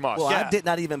expect it from us. Well, I did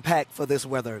not even pack for this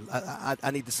weather. I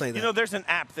need to say that. You know, there's an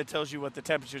app that tells you what the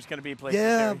temperature is going to be.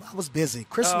 Yeah, I was busy.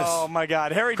 Christmas. Oh, my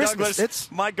God. Harry Christmas, Douglas,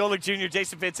 Mike Golic Jr.,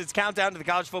 Jason Fitz. It's countdown to the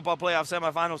college football playoff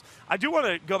semifinals. I do want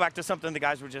to go back to something the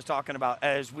guys were just talking about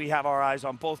as we have our eyes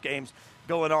on both games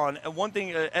going on. And one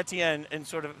thing, Etienne, and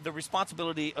sort of the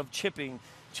responsibility of chipping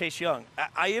Chase Young.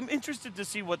 I am interested to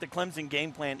see what the Clemson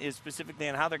game plan is specifically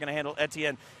and how they're going to handle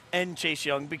Etienne and Chase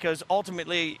Young, because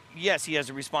ultimately, yes, he has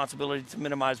a responsibility to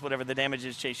minimize whatever the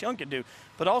damages Chase Young can do,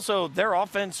 but also their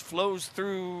offense flows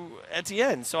through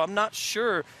Etienne. So I'm not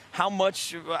sure how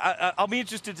much I'll be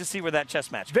interested to see where that chess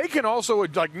match goes. They can also,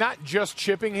 like, not just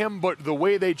chipping him, but the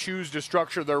way they choose to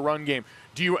structure their run game.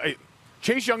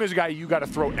 Chase Young is a guy you got to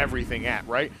throw everything at,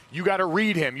 right? You got to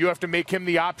read him. You have to make him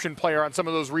the option player on some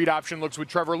of those read option looks with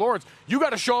Trevor Lawrence. You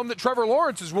got to show him that Trevor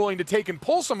Lawrence is willing to take and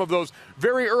pull some of those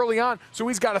very early on, so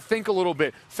he's got to think a little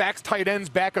bit. Fax tight ends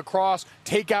back across,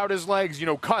 take out his legs,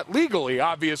 cut legally,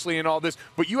 obviously, and all this,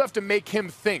 but you have to make him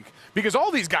think. Because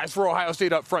all these guys for Ohio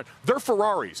State up front, they're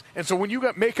Ferraris. And so when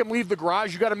you make them leave the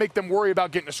garage, you got to make them worry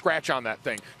about getting a scratch on that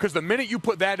thing. Because the minute you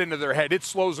put that into their head, it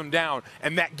slows them down,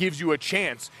 and that gives you a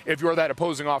chance if you're that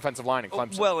opposing offensive line in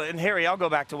Clemson. Well, and Harry, I'll go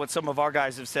back to what some of our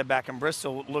guys have said back in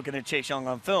Bristol looking at Chase Young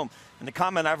on film. And the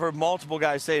comment I've heard multiple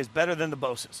guys say is better than the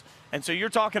Bosa's. And so you're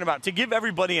talking about, to give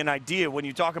everybody an idea, when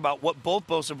you talk about what both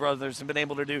Bosa brothers have been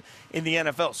able to do in the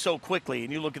NFL so quickly,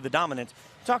 and you look at the dominance,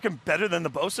 you're talking better than the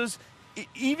Bosa's.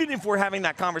 Even if we're having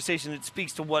that conversation, it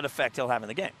speaks to what effect he'll have in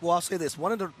the game. Well, I'll say this.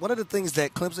 One of the things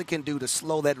that Clemson can do to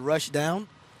slow that rush down,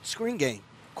 screen game,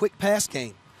 quick pass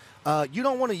game. You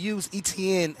don't want to use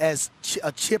ETN as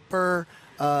a chipper,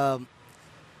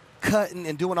 cutting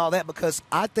and doing all that, because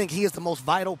I think he is the most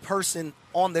vital person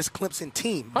on this Clemson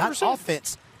team. 100%. Not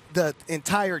offense, the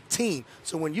entire team.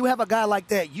 So when you have a guy like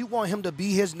that, you want him to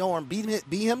be his norm,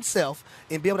 be himself,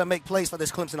 and be able to make plays for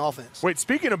this Clemson offense. Wait,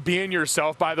 speaking of being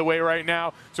yourself, by the way, right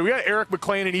now, so we got Eric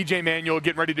McLean and EJ Manuel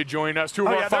getting ready to join us, two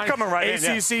of our fine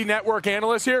ACC network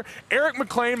analysts here. Eric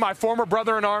McLean, my former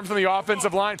brother-in-arms on the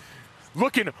offensive line,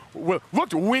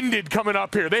 looked winded coming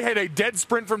up here. They had a dead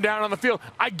sprint from down on the field.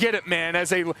 I get it, man.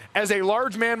 As a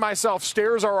large man myself,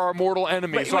 stairs are our mortal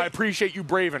enemy, so I appreciate you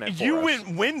braving it. You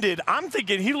went winded. I'm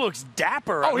thinking he looks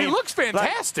dapper. Oh, he looks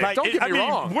fantastic. Don't get me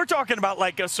wrong. We're talking about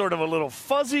like a sort of a little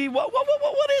fuzzy. What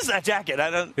is that jacket?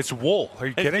 It's wool. Are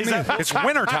you kidding me? It's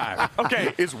wintertime.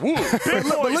 Okay, it's wool. But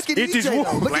look at EJ,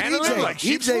 though. Look at EJ. Like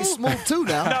EJ's smooth, too,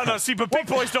 now. No, see, but big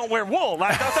boys don't wear wool.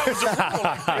 I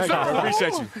thought that was a rule.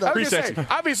 Appreciate you. Appreciate you.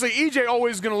 Obviously, EJ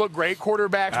always going to look great.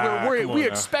 Quarterbacks, we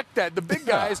expect that. The big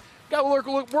guys got to work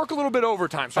a little bit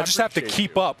overtime. So I just have to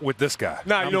keep up with this guy.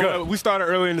 No, we started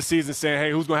early in the season saying,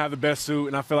 hey, who's going to have the best suit?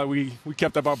 And I feel like we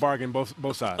kept up our bargain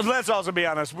both sides. Let's also be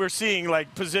honest. We're seeing,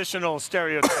 like, positional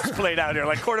stereotypes played out here.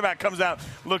 Like, quarterback comes out,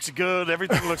 looks good.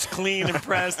 Everything looks clean and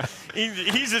pressed.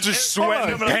 He's just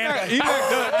sweating.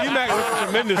 E-Mac looked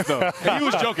tremendous, though. And he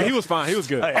was joking. He was fine. He was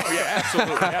good. Oh, yeah,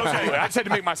 absolutely. I just had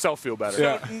to make myself feel better.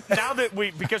 So now that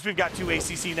because we've got two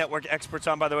ACC Network experts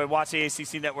on, by the way, watch the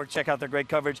ACC Network. Check out their great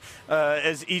coverage.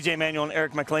 As EJ Manuel and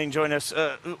Eric McLean join us,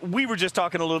 we were just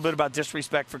talking a little bit about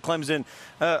disrespect for Clemson.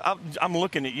 I'm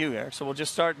looking at you, Eric, so we'll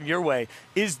just start your way.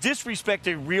 Is disrespect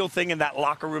a real thing in that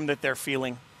locker room that they're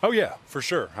feeling? Oh, yeah, for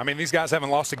sure. I mean, these guys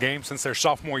haven't lost a game since their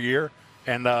sophomore year,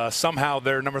 and somehow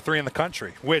they're number 3 in the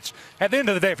country, which at the end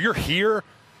of the day, if you're here,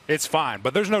 it's fine.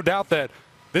 But there's no doubt that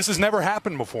this has never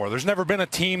happened before. There's never been a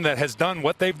team that has done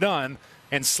what they've done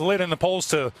and slid in the polls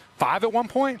to 5 at one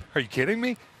point. Are you kidding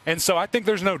me? And so I think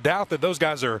there's no doubt that those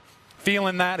guys are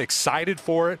feeling that, excited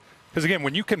for it. Because, again,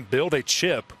 when you can build a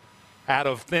chip out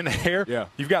of thin air,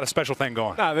 you've got a special thing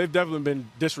going. Nah, they've definitely been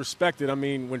disrespected. I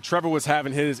mean, when Trevor was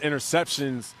having his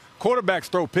interceptions, quarterbacks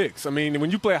throw picks. I mean,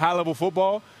 when you play high-level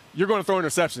football, you're going to throw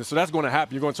interceptions, so that's going to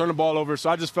happen. You're going to turn the ball over. So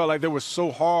I just felt like they were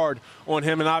so hard on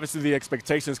him, and obviously the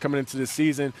expectations coming into this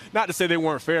season. Not to say they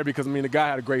weren't fair, because, I mean, the guy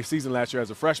had a great season last year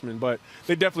as a freshman, but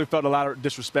they definitely felt a lot of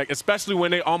disrespect, especially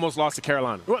when they almost lost to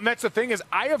Carolina. Well, and that's the thing is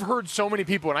I have heard so many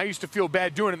people, and I used to feel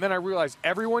bad doing it, and then I realized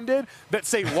everyone did, that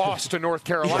say lost to North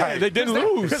Carolina. Yeah, they didn't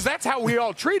lose. Because that's how we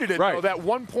all treated it, though, that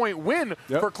 1-point win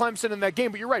for Clemson in that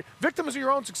game. But you're right, victims of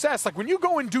your own success. Like, when you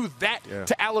go and do that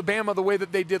to Alabama the way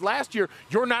that they did last year,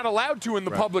 you're not allowed to in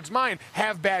the public's mind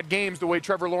have bad games the way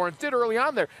Trevor Lawrence did early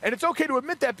on there. And it's okay to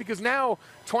admit that, because now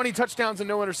 20 touchdowns and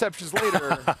no interceptions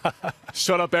later.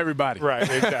 Shut up, everybody. Right,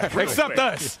 exactly. Except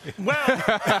us. Well,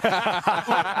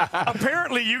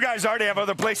 apparently you guys already have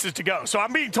other places to go. So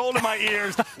I'm being told in my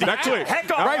ears, next week. Heck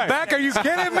off. Right back, are you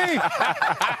kidding me?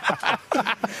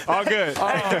 All good.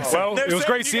 Well, it was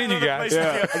great seeing you guys.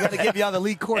 I got to give y'all the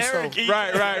lead course. Eric,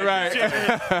 Right.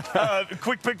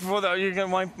 Quick pick before that. You're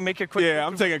going to make a quick pick?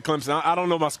 I'm taking Clemson. I don't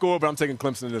know my score, but I'm taking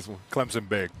Clemson in this one. Clemson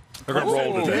big. They're going to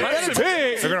roll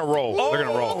today. They're going to roll. They're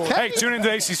going to roll. Hey, tune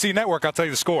into ACC Network. I'll tell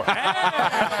you the score. Look at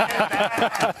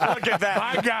that.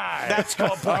 My guy. That's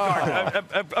called point guard.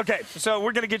 Okay, so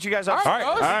we're going to get you guys off.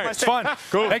 All right. It's fun.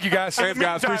 Cool. Thank you, guys. Thanks,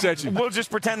 guys. Appreciate you. We'll just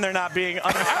pretend they're not being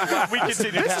This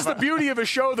is the beauty of a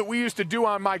show that we used to do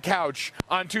on my couch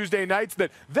on Tuesday nights,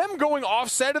 that them going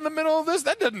offset in the middle of this,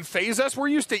 that doesn't faze us. We're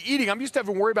used to eating. I'm used to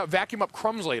having to worry about vacuum up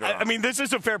crumbs later on. I mean, this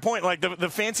is a fair point. Like, the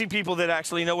fancy people that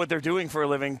actually know what they're doing for a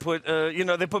living put,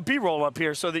 they put B-roll up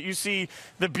here so that you see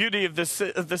the beauty beauty of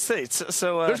the seats.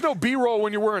 So there's no B-roll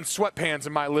when you're wearing sweatpants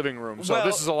in my living room, so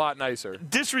this is a lot nicer.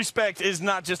 Disrespect is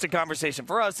not just a conversation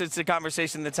for us; it's a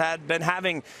conversation that's been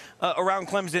having around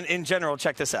Clemson in general.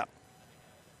 Check this out.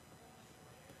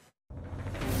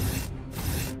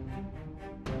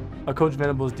 Coach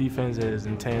Venable's defense is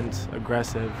intense,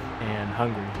 aggressive, and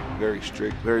hungry. Very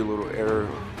strict, very little error.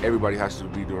 Everybody has to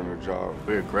be doing their job.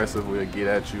 We're aggressive, we'll get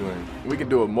at you, and we can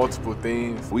do multiple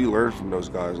things. We learned from those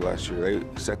guys last year.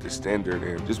 They set the standard,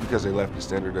 and just because they left, the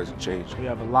standard doesn't change. We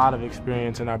have a lot of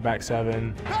experience in our back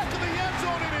seven. Back to the end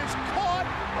zone, it is caught.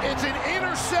 It's an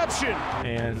interception.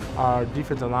 And our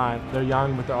defensive line, they're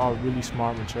young, but they're all really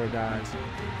smart, mature guys.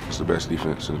 It's the best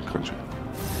defense in the country.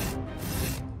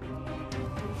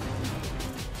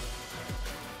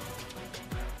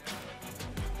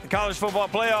 College football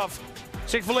playoff.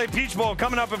 Chick-Fil-A Peach Bowl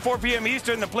coming up at 4 p.m.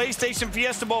 Eastern. The PlayStation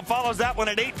Fiesta Bowl follows that one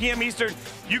at 8 p.m. Eastern.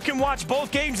 You can watch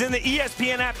both games in the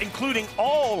ESPN app, including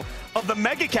all of the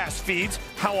MegaCast feeds.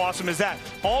 How awesome is that?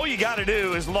 All you got to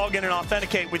do is log in and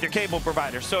authenticate with your cable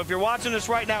provider. So if you're watching this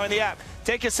right now in the app,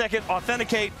 take a second,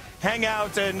 authenticate, hang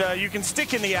out, and you can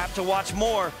stick in the app to watch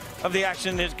more of the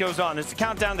action that goes on. It's the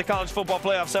countdown to college football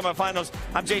playoff semifinals.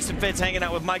 I'm Jason Fitz, hanging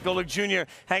out with Mike Golic Jr.,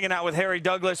 hanging out with Harry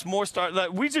Douglas. More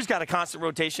we just got a constant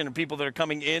rotation of people that are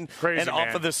coming in and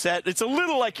off of the set. It's a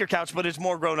little like your couch, but it's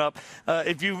more grown up.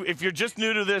 If you're just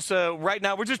new to this right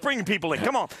now, we're just bringing people in.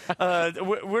 Come on,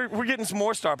 we're getting some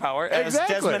more star power. As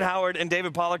Desmond Howard and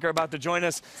David Pollack are about to join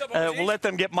us, we'll let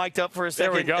them get mic'd up for a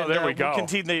second. There we go. We'll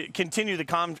continue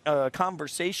the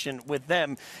conversation with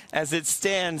them as it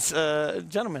stands,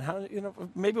 gentlemen.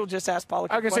 Maybe we'll just ask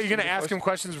Pollack. I was going to say, you're going to ask him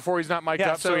questions before he's not mic'd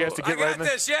up, so he has to get right in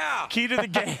this. Key to the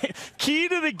game. Key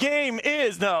to the game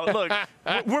is, look,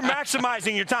 we're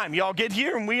maximizing your time. Y'all get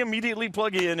here, and we immediately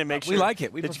plug you in and make sure. We like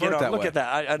it. We prefer it that way. Look at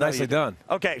that. I Nicely done.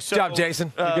 Okay, so. Good job,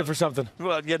 Jason. You're good for something.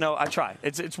 Well, I try.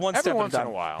 It's one step at a time. Every once in a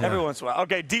while. Every once in a while.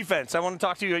 Okay, defense. I want to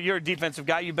talk to you. You're a defensive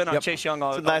guy. You've been on Chase Young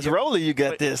all. It's a nice rollie you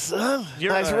got this.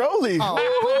 Nice rollie.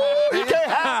 You can't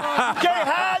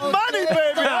hide money,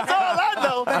 baby. That's all I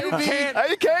know. You can't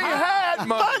hide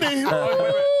money.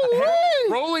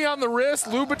 Rollie on the wrist,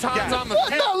 Louboutins on the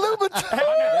pin. No, Louboutin.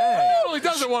 He only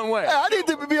does it one way. I need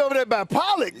to be over there by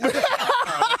Pollack.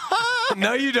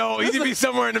 No, you don't. You need to be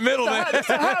somewhere in the middle, man. It's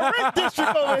the high rent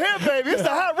district over here, baby. It's the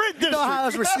high rent district. You know how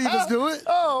us receivers do it.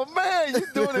 Oh, man,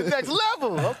 you're doing it next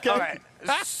level. Okay. All right.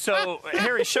 So,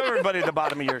 Harry, show everybody the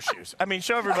bottom of your shoes.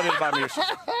 Show everybody the bottom of your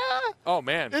shoes. Oh,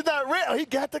 man. It's not red. He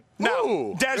got the.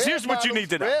 No, Des, here's what you need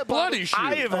to know. Bloody shoes.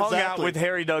 I have hung out with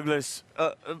Harry Douglas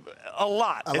a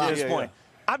lot at this point.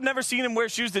 I've never seen him wear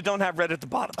shoes that don't have red at the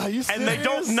bottom. Are you serious? And they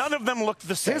don't. None of them look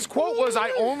the same. His quote was, "I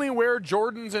only wear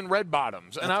Jordans and red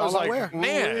bottoms," and I was like,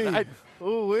 "Man." I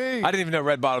didn't even know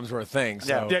red bottoms were a thing.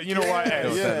 So. Yeah, you know what?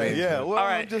 Well, all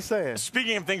right. I'm just saying.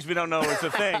 Speaking of things we don't know is a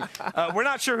thing, we're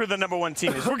not sure who the number one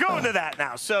team is. We're going to that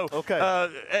now. So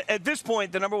at this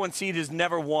point, the number one seed has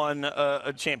never won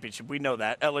a championship. We know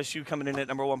that. LSU coming in at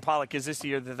number one. Pollack, is this the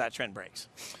year that trend breaks?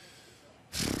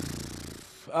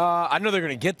 I know they're going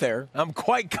to get there. I'm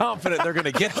quite confident they're going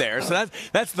to get there. So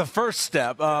that's the first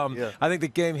step. I think the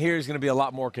game here is going to be a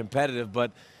lot more competitive,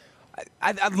 but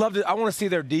I'd love to. I want to see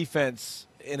their defense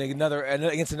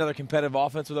against another competitive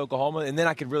offense with Oklahoma, and then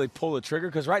I could really pull the trigger.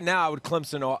 Because right now, I would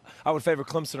favor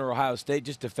Clemson or Ohio State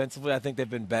just defensively. I think they've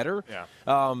been better.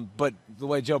 Yeah. But the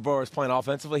way Joe Burrow is playing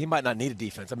offensively, he might not need a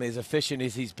defense. As efficient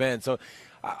as he's been, so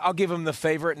I'll give him the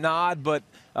favorite nod. But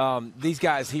these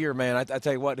guys here, man, I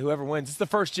tell you what, whoever wins, it's the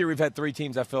first year we've had three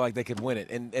teams I feel like they could win it,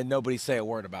 and nobody say a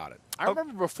word about it. I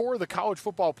remember before the college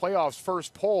football playoffs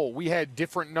first poll, we had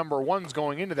different number ones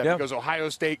going into that because Ohio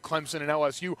State, Clemson, and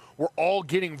LSU were all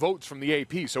getting votes from the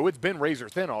AP. So it's been razor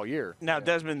thin all year. Now,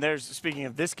 Desmond, speaking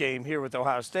of this game here with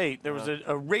Ohio State, there was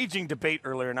a raging debate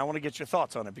earlier, and I want to get your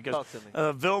thoughts on it because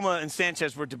Vilma and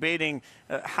Sanchez were debating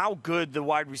how good the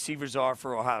wide receivers are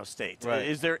for Ohio State. Right.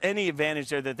 Is there any advantage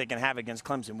there that they can have against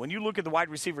Clemson? When you look at the wide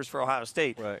receivers for Ohio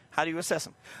State, how do you assess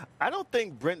them? I don't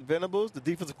think Brent Venables, the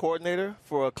defensive coordinator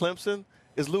for Clemson,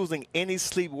 is losing any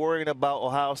sleep worrying about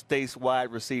Ohio State's wide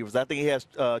receivers. I think he has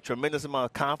a tremendous amount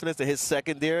of confidence in his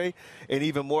secondary and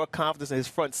even more confidence in his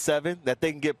front seven that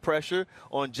they can get pressure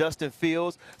on Justin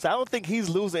Fields. So I don't think he's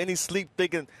losing any sleep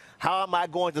thinking, how am I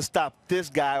going to stop this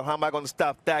guy or how am I going to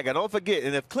stop that guy? Don't forget,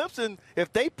 and if Clemson,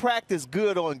 if they practice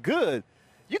good on good,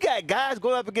 You got guys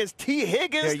going up against T.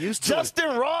 Higgins,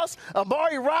 Justin Ross,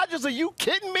 Amari Rodgers. Are you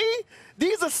kidding me?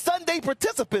 These are Sunday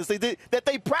participants that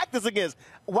they practice against.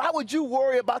 Why would you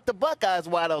worry about the Buckeyes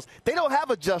wideouts? They don't have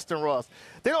a Justin Ross.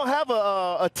 They don't have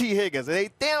a T. Higgins. And they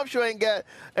damn sure ain't got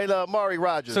an Amari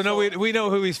Rodgers. So, no, we know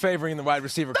who he's favoring in the wide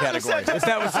receiver category. If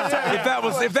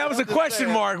that was a question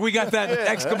mark, we got that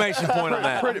exclamation point on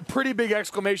that. Pretty big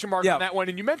exclamation mark on that one.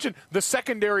 And you mentioned the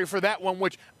secondary for that one,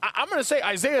 which I'm going to say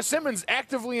Isaiah Simmons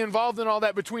actively involved in all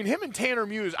that. Between him and Tanner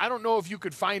Muse, I don't know if you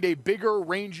could find a bigger,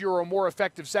 rangier, or more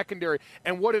effective secondary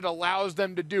and what it allows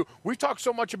them to do. We've talked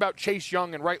so much about Chase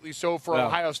Young, and rightly so, for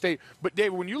Ohio State. But,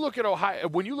 David, when you look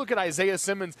at Isaiah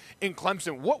Simmons in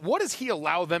Clemson, what does he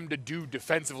allow them to do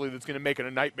defensively that's going to make it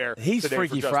a nightmare? He's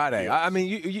Freaky Friday. I mean,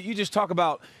 you just talk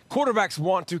about quarterbacks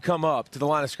want to come up to the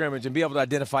line of scrimmage and be able to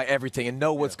identify everything and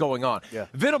know what's going on. Yeah.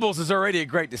 Venables is already a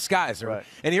great disguiser,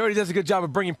 and he already does a good job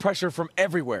of bringing pressure from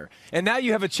everywhere. And now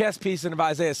you have a chess piece of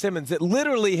Isaiah Simmons that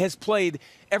literally has played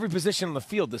every position on the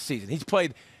field this season. He's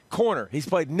played corner. He's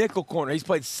played nickel corner. He's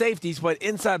played safety. He's played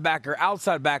inside backer,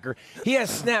 outside backer. He has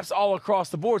snaps all across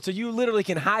the board, so you literally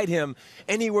can hide him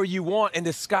anywhere you want and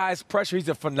disguise pressure. He's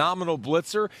a phenomenal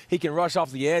blitzer. He can rush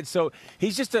off the edge. So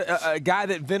he's just a guy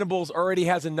that Venables already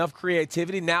has enough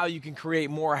creativity. Now you can create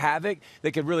more havoc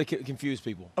that could really confuse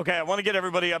people. Okay, I want to get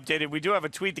everybody updated. We do have a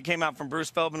tweet that came out from Bruce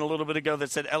Feldman a little bit ago that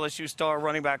said LSU star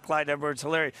running back Clyde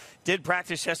Edwards-Helaire did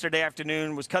practice yesterday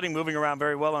afternoon, was moving around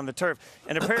very well on the turf.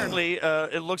 And apparently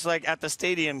it looks like at the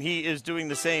stadium he is doing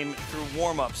the same through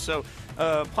warm-ups. So,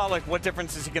 Pollack, what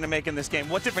difference is he going to make in this game?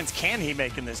 What difference can he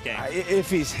make in this game? If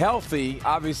he's healthy,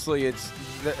 obviously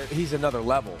he's another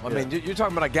level. I mean, you're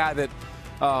talking about a guy that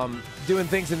doing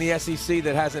things in the SEC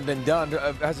that hasn't been done,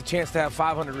 has a chance to have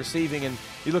 500 receiving, and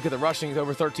you look at the rushing,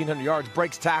 over 1,300 yards,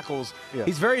 breaks tackles. Yeah.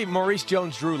 He's very Maurice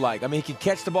Jones-Drew-like. I mean, he can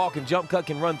catch the ball, can jump cut,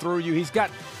 can run through you. He's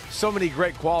got so many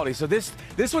great qualities. So this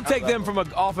would take them from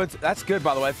an offense. That's good,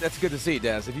 by the way. That's good to see,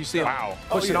 Des. If you see him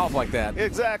pushing off like that.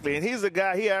 Exactly. And he's a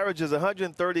guy, he averages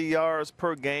 130 yards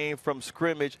per game from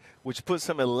scrimmage, which puts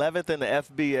him 11th in the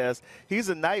FBS. He's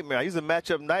a nightmare. He's a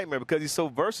matchup nightmare because he's so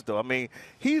versatile. I mean,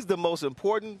 he's the most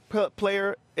important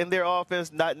player in their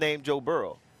offense, not named Joe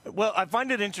Burrow. Well, I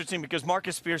find it interesting because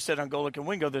Marcus Spears said on Golic and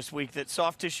Wingo this week that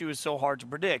soft tissue is so hard to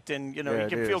predict. And, you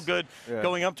can feel good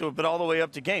going up to it, but all the way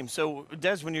up to game. So,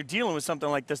 Des, when you're dealing with something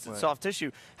like this that's soft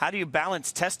tissue, how do you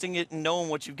balance testing it and knowing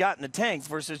what you've got in the tank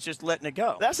versus just letting it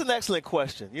go? That's an excellent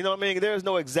question. You know what I mean? There's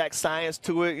no exact science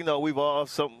to it. You know, we've all,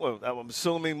 I'm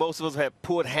assuming most of us have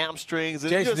pulled hamstrings.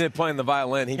 Jason did playing the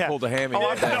violin. He pulled a hammy. I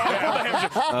pulled a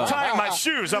hamstring. Tying my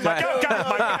shoes. I'm like, oh,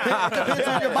 God. It depends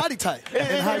on your body type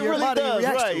and how your body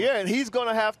reacts to it. Yeah, and he's going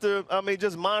to have to,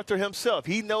 just monitor himself.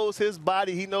 He knows his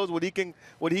body. He knows what he can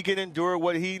endure,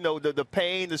 what he knows, the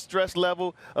pain, the stress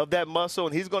level of that muscle,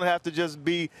 and he's going to have to just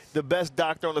be the best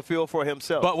doctor on the field for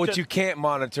himself. But what you can't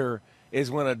monitor is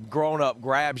when a grown-up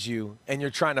grabs you and you're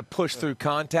trying to push through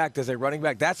contact as a running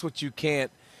back. That's what you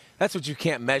can't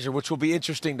measure, which will be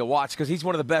interesting to watch because he's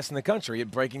one of the best in the country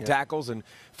at breaking tackles and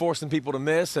forcing people to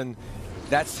miss, and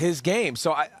that's his game.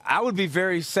 So I would be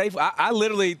very safe.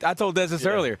 I told Des this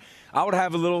earlier. I would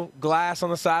have a little glass on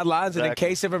the sidelines, and in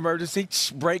case of emergency,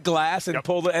 break glass and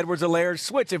pull the Edwards-Helaire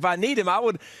switch. If I need him, I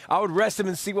would rest him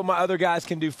and see what my other guys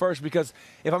can do first, because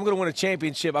if I'm going to win a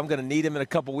championship, I'm going to need him in a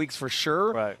couple weeks for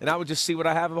sure, and I would just see what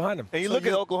I have behind him. And you look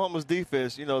at Oklahoma's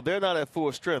defense, they're not at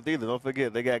full strength either. Don't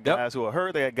forget, they got guys who are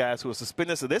hurt, they got guys who are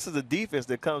suspended. So this is a defense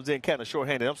that comes in kind of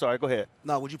shorthanded. I'm sorry, go ahead.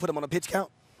 No, would you put them on a pitch count?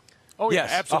 Oh,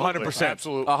 yes, absolutely. 100%.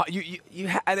 Absolutely.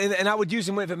 And I would use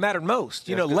him if it mattered most,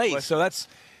 late. So that's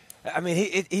 – I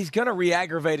mean, he's going to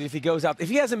re-aggravate it if he goes out. If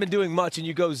he hasn't been doing much and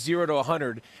you go 0 to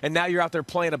 100 and now you're out there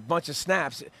playing a bunch of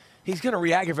snaps, he's going to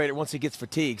re-aggravate it once he gets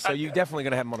fatigued. So you're definitely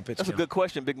going to have him on a pitch. That's a good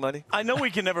question, Big Money. I know we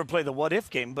can never play the what-if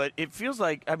game, but it feels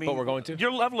like, but we're going to.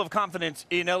 Your level of confidence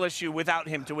in LSU without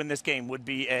him to win this game would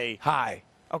be a high.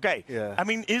 Okay. Yeah. I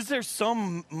mean, is there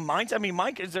some mindset? I mean,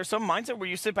 Mike, is there some mindset where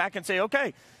you sit back and say,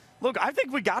 okay, look, I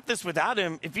think we got this without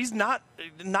him. If he's not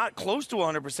close to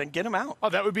 100%, get him out. Oh,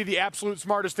 that would be the absolute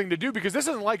smartest thing to do, because this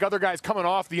isn't like other guys coming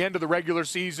off the end of the regular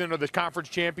season or the conference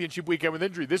championship weekend with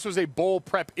injury. This was a bowl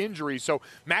prep injury, so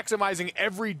maximizing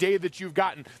every day that you've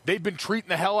gotten. They've been treating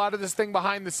the hell out of this thing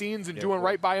behind the scenes and doing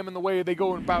right by him in the way they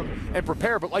go about and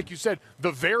prepare. But like you said,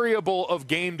 the variable of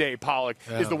game day, Pollack,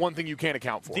 is the one thing you can't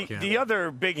account for. The other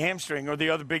big hamstring or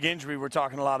the other big injury we're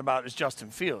talking a lot about is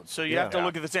Justin Fields. So you have to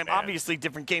look at the same. Obviously,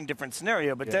 different game, different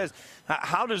scenario. But Des,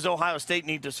 how does Ohio State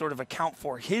need to sort of account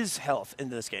for his health in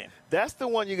this game? That's the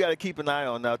one you got to keep an eye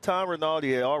on. Now, Tom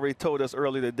Rinaldi had already told us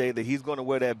earlier today that he's going to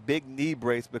wear that big knee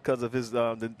brace because of his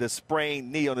the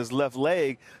sprained knee on his left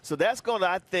leg. So that's going to,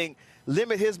 I think,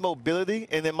 limit his mobility.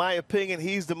 And in my opinion,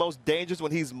 he's the most dangerous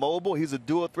when he's mobile. He's a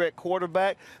dual-threat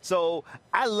quarterback. So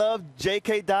I love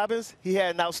J.K. Dobbins. He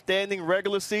had an outstanding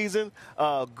regular season,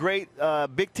 great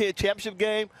Big Ten championship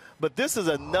game. But this is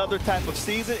another type of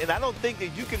season, and I don't think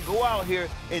that you can go out here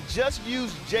and just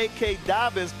use J.K.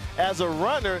 Dobbins as a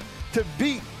runner to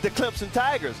beat the Clemson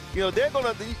Tigers. You know, they're going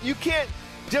to – you can't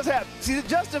just have – see,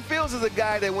 Justin Fields is a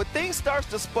guy that when things starts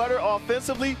to sputter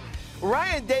offensively,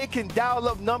 Ryan Day can dial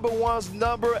up number one's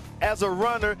number as a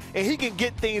runner, and he can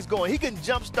get things going. He can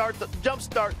jumpstart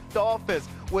the offense.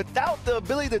 Without the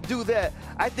ability to do that,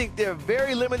 I think they're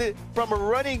very limited from a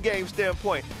running game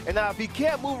standpoint. And now if he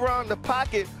can't move around the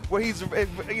pocket where he's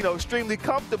extremely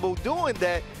comfortable doing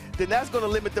that, then that's going to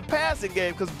limit the passing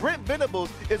game because Brent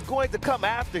Venables is going to come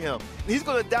after him. He's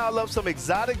going to dial up some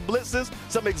exotic blitzes,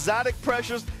 some exotic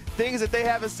pressures, things that they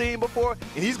haven't seen before,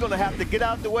 and he's going to have to get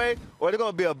out the way or they're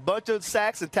going to be a bunch of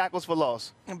sacks and tackles for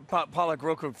loss. Pollack,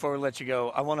 real quick before we let you go,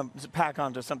 I want to pack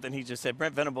on to something he just said.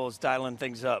 Brent Venables dialing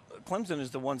things up. Clemson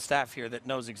is the one staff here that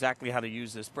knows exactly how to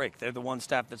use this break. They're the one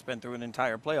staff that's been through an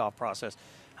entire playoff process.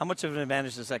 How much of an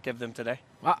advantage does that give them today?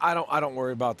 I don't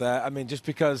worry about that. I mean, just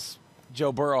because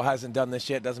Joe Burrow hasn't done this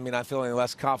yet doesn't mean I feel any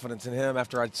less confidence in him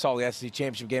after I saw the SEC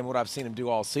championship game, what I've seen him do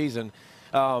all season.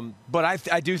 But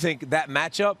I do think that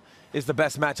matchup is the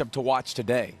best matchup to watch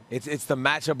today. It's the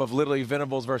matchup of literally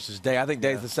Venables versus Day. I think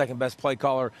Day's the second best play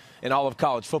caller in all of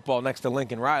college football next to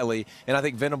Lincoln Riley, and I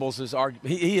think Venables is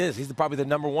he's probably the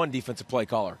number one defensive play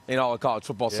caller in all of college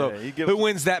football. So who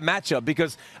wins that matchup?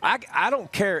 Because I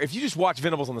don't care if you just watch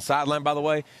Venables on the sideline, by the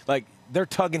way, like they're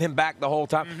tugging him back the whole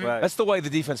time. Right. That's the way the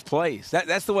defense plays.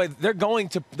 That's the way they're going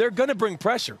to bring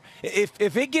pressure.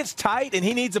 If it gets tight and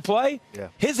he needs a play,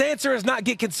 his answer is not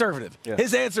get conservative.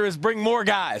 His answer is bring more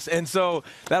guys. And so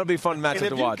that'll be a fun matchup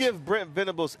to watch. And if you give Brent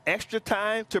Venables extra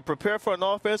time to prepare for an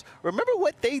offense, remember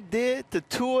what they did to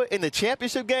Tua in the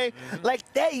championship game?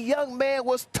 Like that young man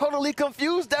was totally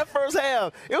confused that first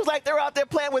half. It was like they were out there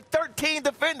playing with 13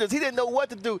 defenders. He didn't know what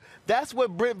to do. That's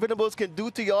what Brent Venables can do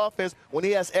to your offense when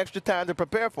he has extra time to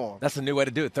prepare for him. That's a new way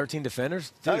to do it. 13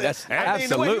 defenders? Dude, that's absolutely. absolutely.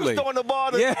 The way he was throwing the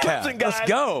ball to the Clemson guys, let's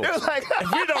go. It was like,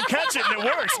 if we don't catch it and it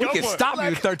works, we can stop you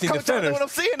with 13 Coach, defenders. I know what I'm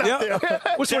seeing out there.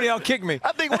 Which one of y'all kicked me?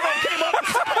 I think one came up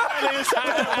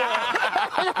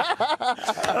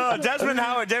the Desmond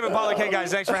Howard, David Pollack, hey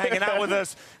guys, thanks for hanging out with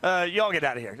us. Y'all get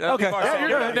out of here. Okay.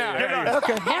 You're good now.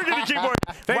 Okay. We're going to keep working.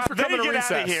 Thanks for coming to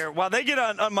recess. Out of here. While they get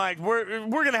on mic, we're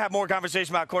going to have more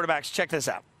conversation about quarterbacks. Check this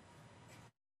out.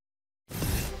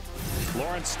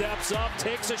 Lawrence steps up,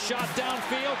 takes a shot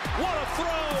downfield. What a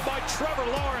throw by Trevor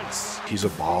Lawrence. He's a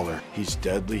baller. He's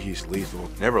deadly. He's lethal.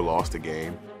 Never lost a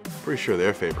game. Pretty sure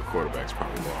their favorite quarterbacks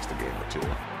probably lost a game or two.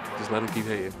 Just let him keep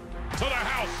hating. To the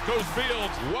house goes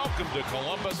Fields. Welcome to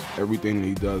Columbus. Everything that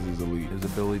he does is elite. His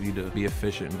ability to be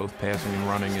efficient in both passing and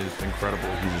running is incredible.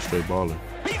 He's a straight baller.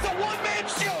 He's a one-man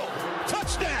show.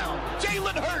 Touchdown,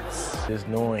 Jalen Hurts. Just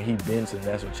knowing he been to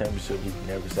the national championship, he's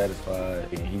never satisfied,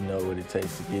 and he know what it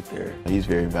takes to get there. He's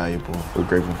very valuable. We're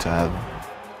grateful to have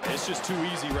him. It's just too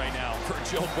easy right now for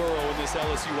Joe Burrow in this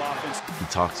LSU offense. He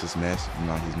talks his mess. You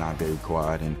know, he's not very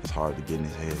quiet, and it's hard to get in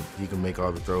his head. He can make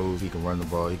all the throws. He can run the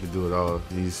ball. He can do it all.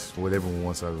 He's what everyone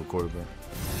wants out of a quarterback.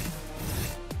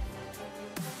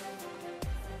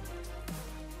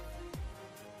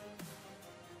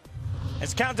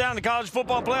 It's countdown to college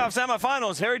football playoff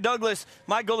semifinals. Harry Douglas,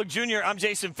 Mike Golic Jr. I'm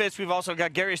Jason Fitz. We've also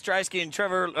got Gary Streisky and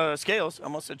Trevor Scales. I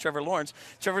almost said Trevor Lawrence.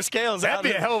 Trevor Scales. That'd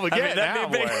be a hell of a get now,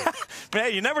 boy. But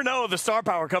hey, you never know the star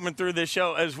power coming through this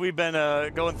show as we've been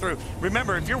going through.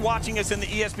 Remember, if you're watching us in the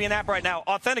ESPN app right now,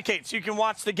 authenticate so you can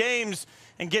watch the games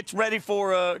and get ready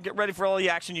for all the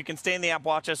action. You can stay in the app,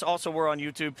 watch us. Also, we're on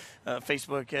YouTube,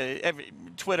 Facebook,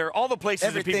 Twitter, all the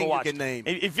places that people watch. You can name.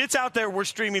 If it's out there, we're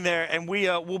streaming there, and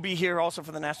we'll be here also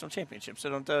for the national championship.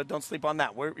 So don't sleep on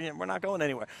that. We're not going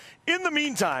anywhere. In the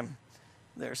meantime,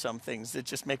 there are some things that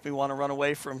just make me want to run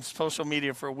away from social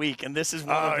media for a week, and this is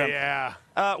one of them. Yeah.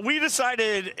 We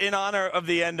decided, in honor of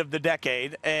the end of the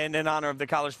decade and in honor of the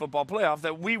college football playoff,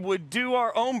 that we would do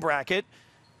our own bracket.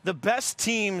 The best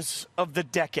teams of the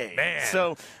decade. Man.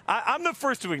 So I'm the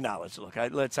first to acknowledge. Look,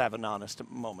 let's have an honest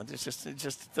moment. It's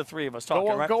just the three of us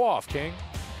talking, right? Go off, King.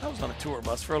 I was on a tour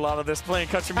bus for a lot of this, playing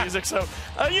country music. So,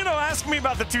 ask me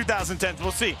about the 2010s.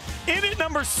 We'll see. In at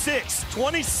number 6,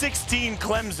 2016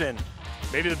 Clemson.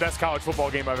 Maybe the best college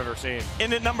football game I've ever seen.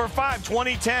 In at number 5,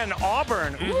 2010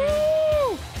 Auburn. Mm-hmm.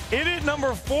 Woo! In at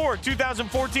number 4,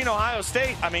 2014 Ohio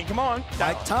State. I mean, come on.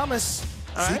 Mike Thomas,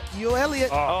 Ezekiel Elliott.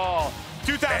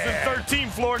 2013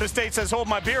 Florida State says hold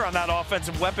my beer on that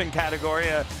offensive weapon category,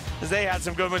 as they had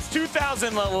some good ones.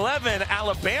 2011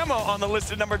 Alabama on the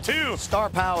list at number 2. Star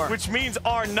power. Which means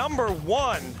our number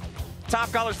 1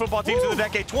 top college football teams of the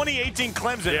decade. 2018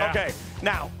 Clemson. Yeah. Okay,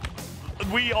 now,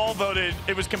 we all voted.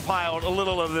 It was compiled. A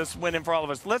little of this went in for all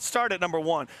of us. Let's start at number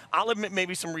 1. I'll admit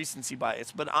maybe some recency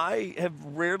bias, but I have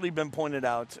rarely been pointed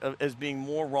out as being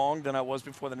more wrong than I was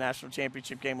before the national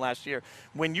championship game last year.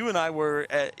 When you and I were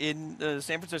in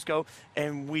San Francisco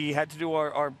and we had to do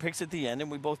our picks at the end,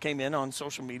 and we both came in on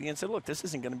social media and said, look, this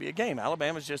isn't going to be a game.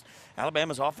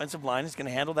 Alabama's offensive line is going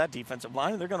to handle that defensive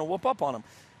line, and they're going to whoop up on them.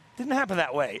 Didn't happen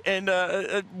that way. And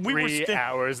we were 3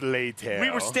 hours later.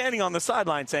 We were standing on the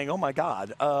sideline saying, oh, my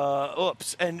God,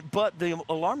 oops. But the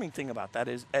alarming thing about that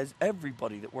is, as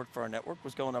everybody that worked for our network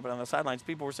was going up and on the sidelines,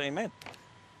 people were saying, man,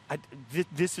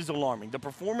 this is alarming. The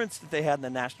performance that they had in the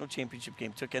national championship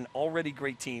game took an already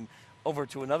great team over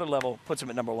to another level, puts them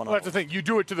at number 1. Well, that's the thing. You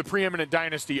do it to the preeminent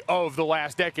dynasty of the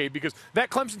last decade, because that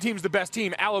Clemson team's the best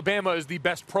team. Alabama is the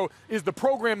best is the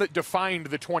program that defined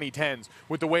the 2010s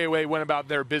with the way they went about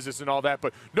their business and all that.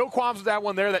 But no qualms with that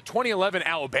one there. That 2011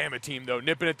 Alabama team, though,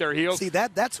 nipping at their heels. See,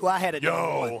 that's who I had at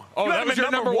number 1. Oh, that was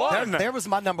your number 1? There was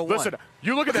my number 1. Listen,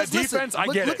 you look at that defense, I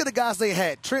get it. Look at the guys they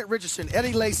had. Trent Richardson,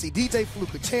 Eddie Lacy, DJ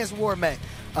Fluker, Chance Warmack,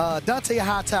 Dante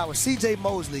Hightower, C.J.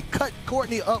 Mosley,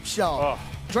 Courtney Upshaw.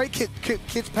 Drake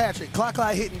Fitzpatrick,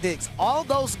 Clyde Hitton-Dix, all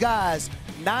those guys,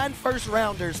 9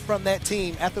 first-rounders from that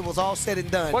team after it was all said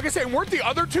and done. Like I said, weren't the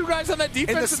other 2 guys on that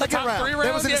defense in the top 3 rounds?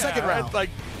 That was in the second round. Like,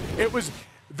 it was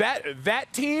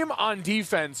that team on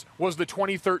defense was the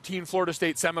 2013 Florida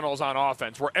State Seminoles on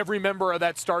offense, where every member of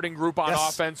that starting group on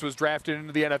offense was drafted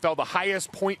into the NFL. The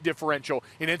highest point differential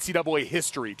in NCAA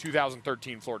history,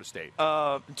 2013 Florida State.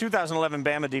 2011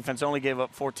 Bama defense only gave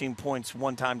up 14 points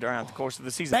one time during the course of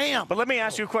the season. Bam! But let me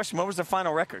ask you a question. What was the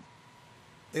final record?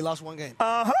 They lost 1 game.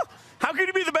 How could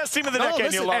you be the best team of the decade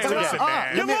and you lost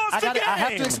again? You lost again. I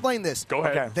have to explain this. Go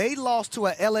ahead. Okay. They lost to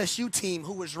a LSU team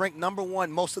who was ranked number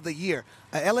 1 most of the year.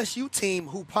 A LSU team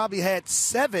who probably had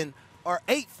 7 or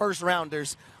 8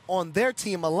 first-rounders on their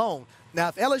team alone. Now,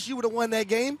 if LSU would have won that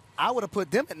game, I would have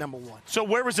put them at number 1. So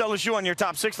where was LSU on your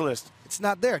top 6 list? It's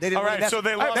not there. They didn't All right, so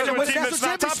they lost to a team that's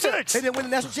not top 6. They didn't win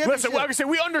the national championship. Listen, like I said,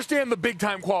 we understand the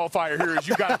big-time qualifier here is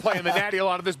you got to play in the Natty a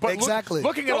lot of this. But exactly.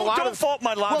 Looking at a lot don't of fault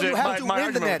my logic. Well, you have to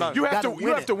win the Natty. You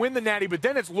have to win the Natty, but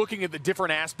then it's looking at the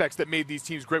different aspects that made these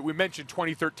teams great. We mentioned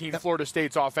 2013 Florida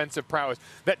State's offensive prowess.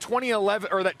 That 2011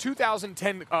 or that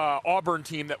 2010 Auburn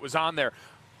team that was on there.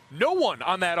 No one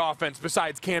on that offense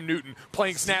besides Cam Newton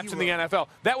playing snaps in the NFL.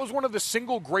 That was one of the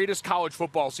single greatest college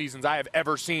football seasons I have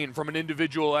ever seen from an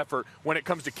individual effort when it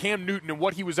comes to Cam Newton and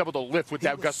what he was able to lift with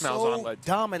that Gus Malzahn led.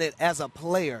 Dominant as a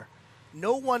player.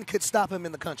 No one could stop him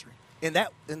in the country. And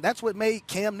that's what made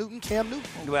Cam Newton Cam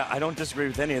Newton. Well, I don't disagree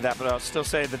with any of that, but I'll still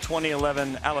say the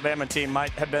 2011 Alabama team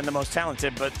might have been the most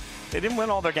talented, but they didn't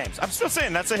win all their games. I'm still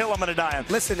saying that's a hill I'm going to die on.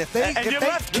 Listen, you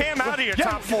left Cam out of your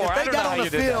top 4. If I they don't know got how on you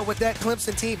the did field that. with that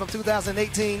Clemson team from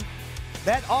 2018,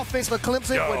 that offense for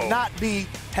Clemson would not be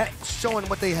showing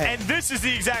what they had. And this is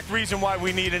the exact reason why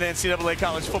we need an NCAA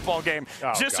college football game,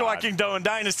 so I can go in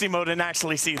dynasty mode and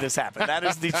actually see this happen. That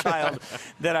is the child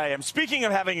that I am. Speaking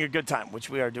of having a good time,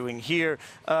 which we are doing here,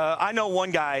 I know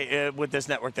one guy with this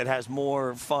network that has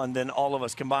more fun than all of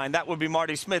us combined. That would be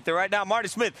Marty Smith. Right now, Marty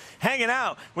Smith hanging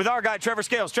out with our guy, Trevor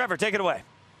Scales. Trevor, take it away.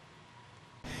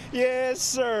 Yes,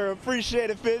 sir.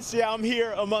 Appreciate it, Fitz. Yeah, I'm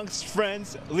here amongst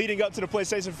friends leading up to the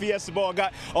PlayStation Fiesta ball.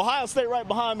 Got Ohio State right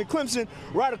behind me, Clemson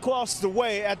right across the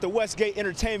way at the Westgate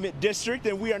Entertainment District,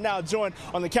 and we are now joined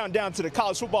on the countdown to the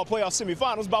college football playoff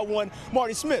semifinals by one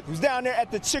Marty Smith, who's down there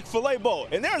at the Chick-Fil-A Bowl.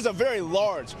 And there's a very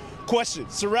large question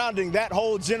surrounding that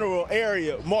whole general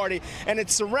area, Marty, and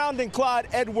it's surrounding Clyde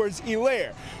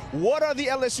Edwards-Helaire. What are the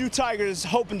LSU Tigers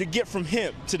hoping to get from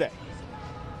him today?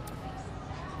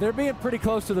 They're being pretty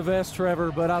close to the vest,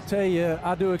 Trevor, but I'll tell you,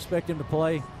 I do expect him to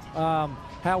play.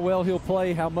 How well he'll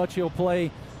play, how much he'll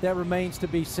play, that remains to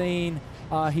be seen.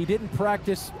 He didn't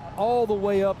practice all the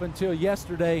way up until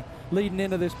yesterday leading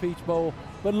into this Peach Bowl.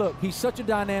 But look, he's such a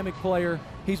dynamic player.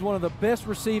 He's one of the best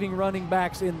receiving running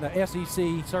backs in the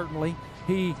SEC, certainly.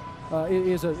 He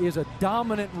is a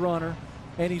dominant runner,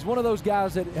 and he's one of those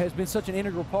guys that has been such an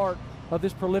integral part of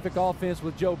this prolific offense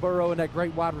with Joe Burrow and that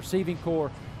great wide receiving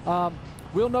core.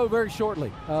 We'll know very shortly.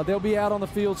 They'll be out on the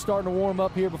field starting to warm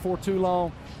up here before too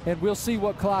long, and we'll see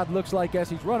what Clyde looks like as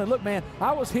he's running. Look, man,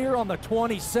 I was here on the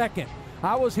 22nd.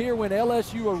 I was here when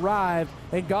LSU arrived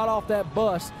and got off that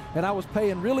bus, and I was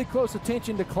paying really close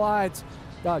attention to Clyde's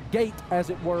gait, as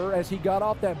it were, as he got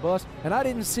off that bus, and I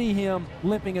didn't see him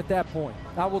limping at that point.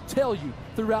 I will tell you,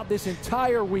 throughout this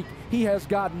entire week, he has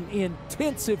gotten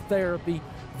intensive therapy,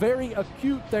 very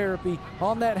acute therapy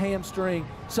on that hamstring.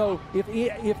 So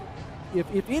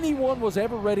if anyone was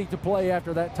ever ready to play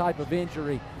after that type of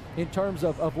injury, in terms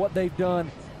of what they've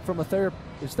done from a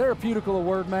is therapeutical a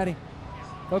word, Matty?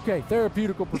 Okay,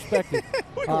 therapeutical perspective.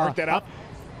 We can work that out.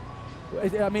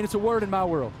 I mean, it's a word in my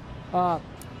world.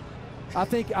 I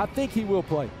think he will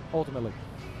play ultimately.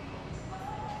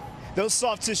 Those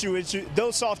soft tissue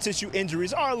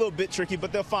injuries are a little bit tricky,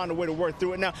 but they'll find a way to work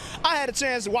through it. Now, I had a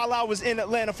chance while I was in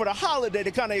Atlanta for the holiday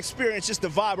to kind of experience just the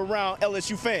vibe around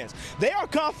LSU fans. They are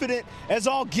confident as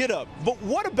all get up. But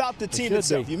what about the team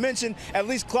itself? You mentioned at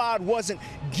least Clyde wasn't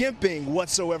gimping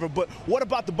whatsoever, but what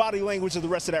about the body language of the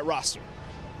rest of that roster?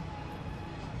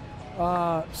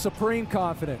 Supreme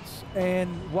confidence,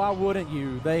 and why wouldn't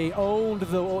you? They owned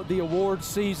the awards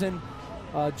season.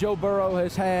 Joe Burrow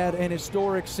has had an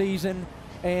historic season,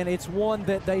 and it's one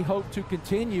that they hope to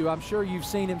continue. I'm sure you've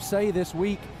seen him say this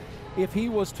week, if he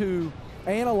was to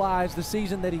analyze the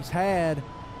season that he's had,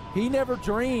 he never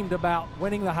dreamed about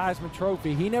winning the Heisman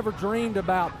Trophy. He never dreamed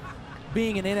about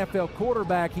being an NFL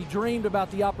quarterback. He dreamed about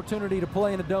the opportunity to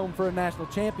play in a dome for a national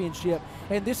championship.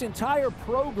 And this entire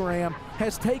program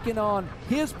has taken on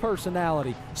his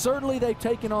personality. Certainly they've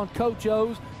taken on Coach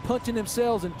O's, punching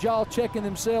themselves and jaw-checking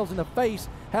themselves in the face.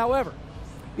 However,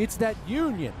 it's that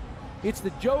union. It's the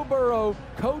Joe Burrow,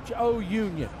 Coach O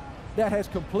union that has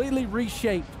completely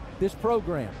reshaped this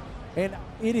program. And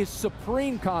it is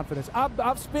supreme confidence.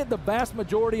 I've spent the vast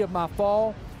majority of my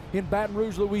fall in Baton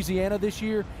Rouge, Louisiana this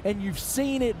year, and you've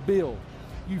seen it build.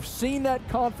 You've seen that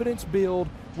confidence build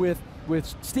with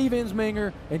Steve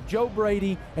Ensminger and Joe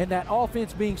Brady and that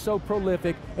offense being so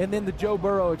prolific, and then the Joe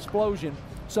Burrow explosion.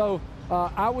 So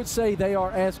I would say they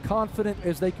are as confident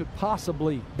as they could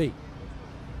possibly be.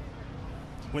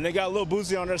 When they got a little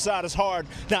boozy on their side, it's hard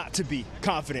not to be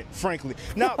confident, frankly.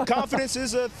 Now, confidence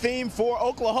is a theme for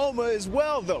Oklahoma as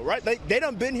well, though, right? They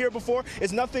done been here before.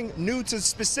 It's nothing new to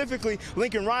specifically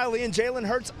Lincoln Riley and Jalen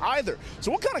Hurts either.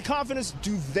 So what kind of confidence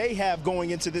do they have going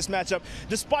into this matchup,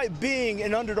 despite being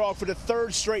an underdog for the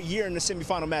third straight year in the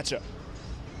semifinal matchup?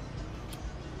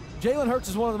 Jalen Hurts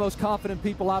is one of the most confident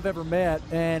people I've ever met,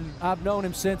 and I've known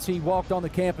him since he walked on the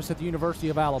campus at the University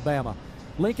of Alabama.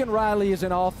 Lincoln Riley is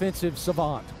an offensive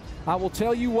savant. I will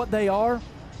tell you what they are.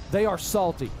 They are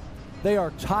salty. They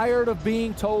are tired of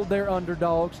being told they're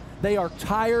underdogs. They are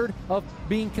tired of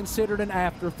being considered an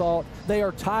afterthought. They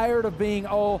are tired of being,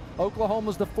 oh,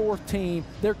 Oklahoma's the fourth team.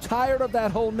 They're tired of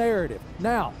that whole narrative.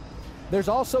 Now, there's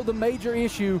also the major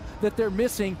issue that they're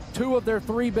missing two of their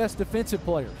three best defensive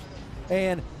players.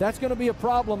 And that's going to be a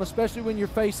problem, especially when you're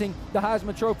facing the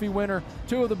Heisman Trophy winner,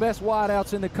 two of the best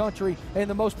wideouts in the country, and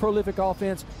the most prolific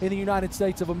offense in the United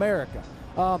States of America.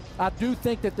 I do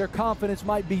think that their confidence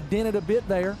might be dented a bit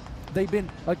there. They've been,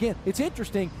 again, it's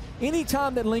interesting.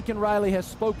 Anytime that Lincoln Riley has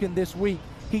spoken this week,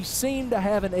 he seemed to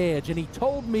have an edge. And he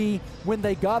told me when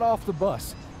they got off the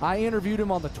bus, I interviewed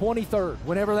him on the 23rd,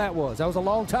 whenever that was. That was a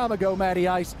long time ago, Matty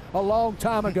Ice, a long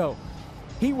time ago.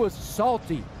 He was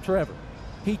salty, Trevor.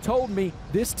 He told me,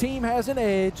 this team has an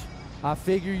edge. I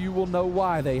figure you will know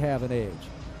why they have an edge.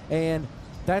 And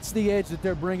that's the edge that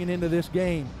they're bringing into this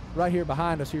game right here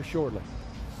behind us here shortly.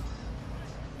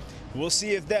 We'll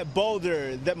see if that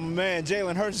boulder that my man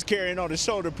Jalen Hurts is carrying on his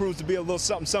shoulder proves to be a little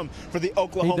something for the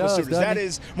Oklahoma Sooners. That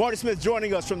is Marty Smith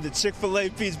joining us from the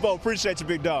Chick-Fil-A Peach Bowl. Appreciate you,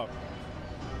 big dog.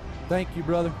 Thank you,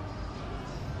 brother.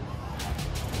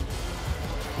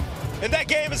 And that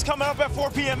game is coming up at 4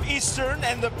 p.m. Eastern,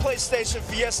 and the PlayStation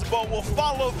Fiesta Bowl will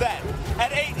follow that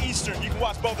at 8 Eastern. You can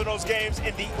watch both of those games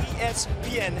in the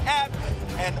ESPN app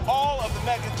and all of the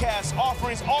MegaCast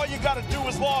offerings. All you got to do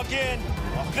is log in,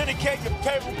 authenticate your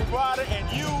cable provider,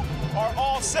 and you are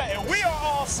all set. And we are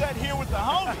all set here with the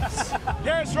homies.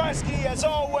 Garrett Streisky, as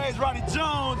always, Rodney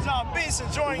Jones, John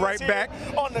Beeson joining us here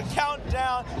on the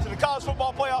countdown to the college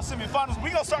football playoff semifinals. We're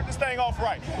going to start this thing off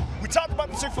right. We talked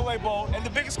about the Chick-fil-A Bowl, and the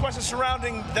biggest question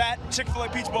surrounding that Chick-fil-A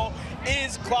Peach Bowl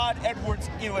is Clyde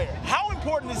Edwards-Helaire. How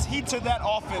important is he to that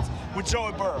offense with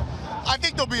Joey Burrow? I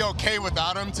think they'll be okay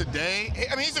without him today.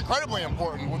 I mean, he's incredibly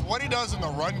important with what he does in the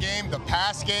run game, the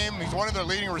pass game. He's one of their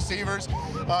leading receivers.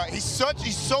 He's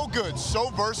so good, so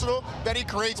versatile that he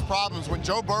creates problems. When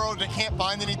Joe Burrow can't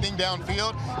find anything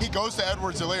downfield, he goes to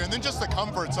Edwards-Helaire, and then just the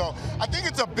comfort. So I think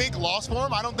it's a big loss for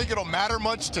him. I don't think it'll matter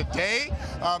much today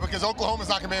because Oklahoma's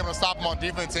not going to be able to stop him on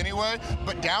defense anyway.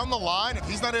 But down the line, if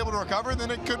he's not able to recover,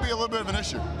 then it could be a little bit of an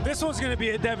issue. This one's going to be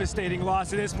a devastating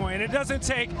loss at this point, and it doesn't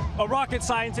take a rocket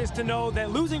scientist to know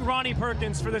that losing Ronnie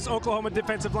Perkins for this Oklahoma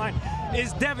defensive line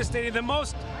is devastating.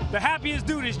 The happiest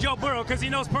dude is Joe Burrow because he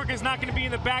knows Perkins not going to be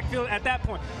in the backfield at that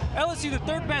point. LSU, the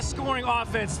third best scoring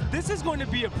offense. This is going to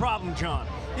be a problem, John.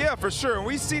 Yeah, for sure. And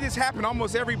we see this happen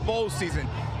almost every bowl season.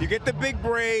 You get the big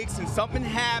breaks and something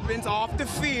happens off the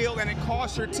field and it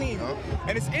costs your team.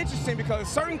 And it's interesting because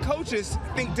certain coaches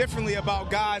think differently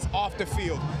about guys off the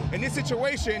field. In this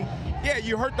situation, yeah,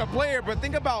 you hurt the player, but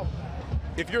think about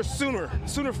if you're a Sooner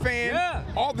fan,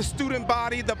 all the student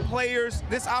body, the players,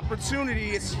 this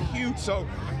opportunity is huge. So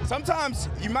sometimes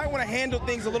you might want to handle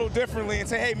things a little differently and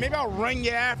say, hey, maybe I'll run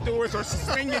you afterwards or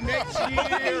suspend you next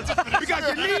year because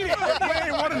you need it. You're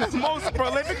playing one of the most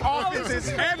prolific offenses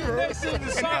ever in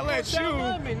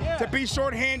LSU. To be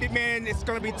shorthanded, man, it's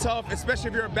going to be tough, especially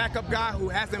if you're a backup guy who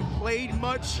hasn't played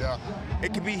much.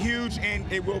 It can be huge, and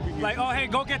it will be huge. Like, oh, hey,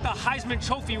 go get the Heisman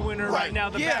Trophy winner right now,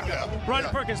 the backup. Ronnie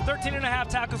Perkins, 13.5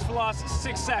 tackles for loss,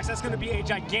 6 sacks. That's going to be a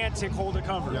gigantic hole to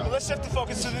cover. Well, let's shift the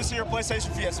focus to this here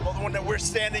PlayStation Fiesta, the one that we're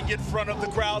standing in front of the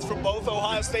crowds from both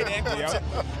Ohio State and Clemson.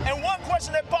 And one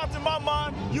question that popped in my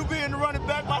mind, you being the running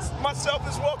back, myself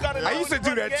as well, kind of. I used to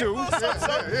do that too.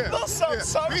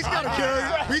 He's got a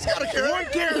carry. He's got a carry. One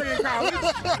carry in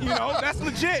college. You know, that's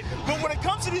legit. But when it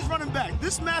comes to these running backs,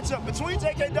 this matchup between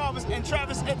J.K. Dobbins and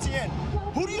Travis Etienne,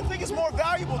 who do you think is more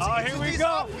valuable to here we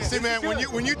go. See, man,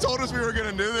 when you told us we were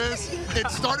going to do this, it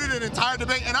started an entire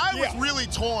debate, and I was really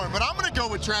torn, but I'm going to go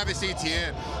with Travis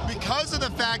Etienne because of the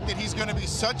fact that he's going to be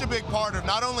such a big part of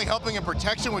not only helping in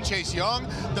protection with Chase Young,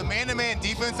 the man-to-man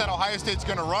defense that Ohio State's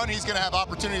going to run, he's going to have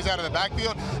opportunities out of the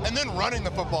backfield, and then running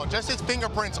the football. Just his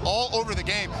fingerprints all over the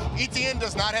game. Etienne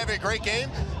does not have a great game,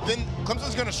 then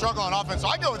Clemson's going to struggle on offense. So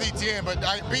I go with Etienne, but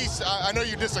Beast, I know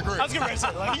you disagree. I was going to say,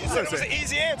 you said it was an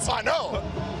easy answer. I know.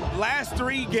 Last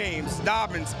 3 games,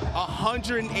 Dobbins,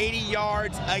 180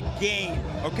 yards a game,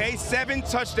 okay? 7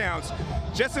 touchdowns.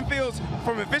 Justin Fields,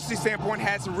 from an efficiency standpoint,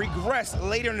 has regressed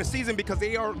later in the season because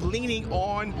they are leaning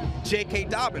on J.K.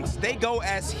 Dobbins. They go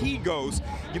as he goes.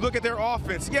 You look at their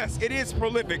offense, yes, it is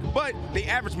prolific, but they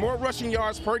average more rushing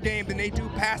yards per game than they do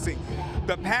passing.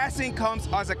 The passing comes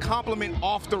as a complement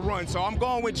off the run. So I'm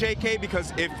going with J.K.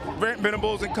 because if Brent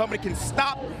Venables and company can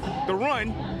stop the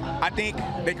run, I think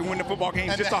they can win the football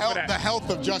game just off of that. The health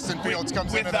of Justin Fields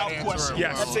comes into that answer. Question.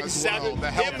 Yes. That's exactly.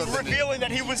 Him revealing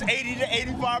that he was 80 to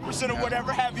 85% or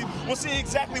whatever have you. We'll see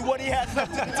exactly what he has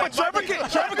left in the tank. Trevor can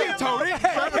tote it.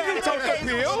 Trevor can tote the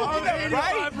field.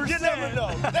 Right? You never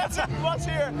know. That's it from us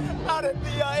here out at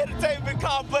the entertainment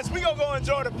complex. We gonna go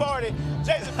enjoy the party.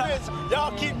 Jason Fitz,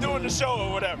 y'all keep doing the show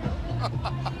or whatever.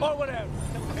 Or whatever.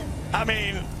 I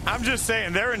mean, I'm just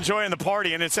saying they're enjoying the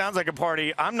party, and it sounds like a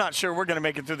party. I'm not sure we're going to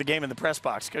make it through the game in the press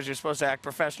box because you're supposed to act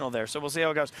professional there. So we'll see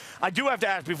how it goes. I do have to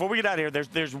ask, before we get out of here,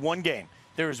 there's one game.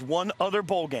 There is one other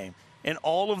bowl game in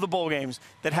all of the bowl games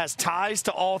that has ties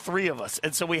to all 3 of us.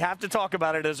 And so we have to talk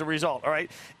about it as a result, all right?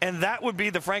 And that would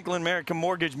be the Franklin American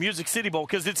Mortgage Music City Bowl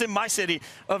because it's in my city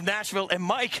of Nashville. And,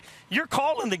 Mike, you're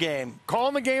calling the game.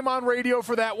 Calling the game on radio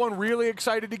for that one. Really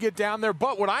excited to get down there.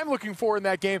 But what I'm looking for in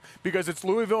that game, because it's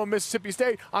Louisville and Mississippi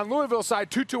State, on Louisville's side,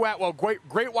 Tutu Atwell,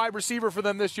 great wide receiver for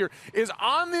them this year, is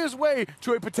on his way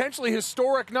to a potentially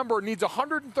historic number. Needs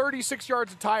 136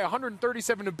 yards to tie,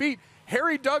 137 to beat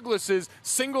Harry Douglas's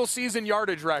single-season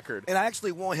yardage record. And I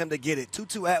actually want him to get it.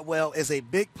 Tutu Atwell is a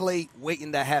big play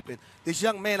waiting to happen. This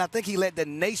young man, I think he led the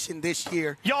nation this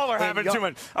year. Y'all are having too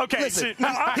much. Okay, listen, get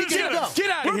out of here.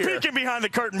 We're peeking behind the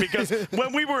curtain because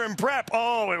when we were in prep,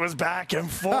 it was back and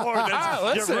forth.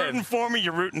 You're rooting for me.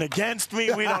 You're rooting against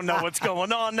me. We don't know what's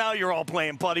going on now. You're all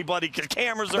playing buddy-buddy because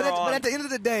cameras are on. But at the end of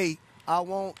the day, I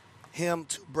want him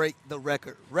to break the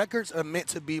record. Records are meant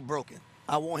to be broken.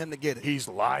 I want him to get it. He's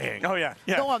lying. Oh, yeah.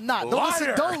 No, I'm not.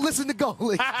 Don't listen to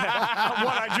Golic. What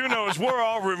I do know is we're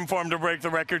all rooting for him to break the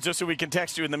record just so we can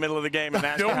text you in the middle of the game and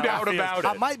ask No doubt about it.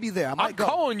 I might be there. I'm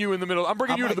calling you in the middle. I'm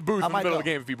bringing you to the booth in the middle of the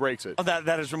game if he breaks it. Oh,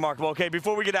 that is remarkable. Okay,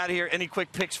 before we get out of here, any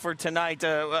quick picks for tonight?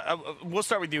 We'll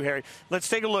start with you, Harry. Let's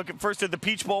take a look first at the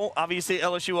Peach Bowl. Obviously,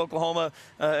 LSU, Oklahoma.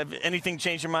 Anything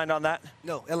change your mind on that?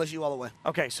 No, LSU all the way.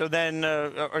 Okay, so then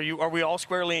are we all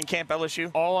squarely in camp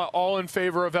LSU? All in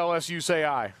favor of LSU, say say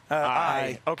aye.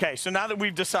 Aye. Okay, so now that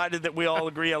we've decided that we all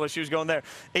agree LSU is going there,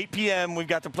 8 p.m., we've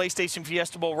got the PlayStation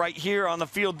Fiesta Bowl right here on the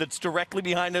field that's directly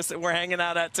behind us that we're hanging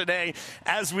out at today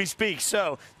as we speak.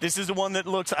 So this is the one that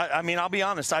looks, I mean, I'll be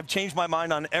honest, I've changed my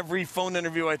mind on every phone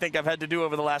interview I think I've had to do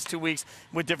over the last 2 weeks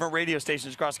with different radio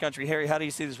stations across the country. Harry, how do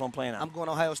you see this one playing out? I'm going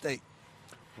Ohio State.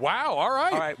 Wow, all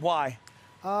right. All right, why?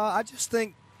 I just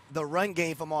think the run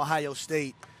game from Ohio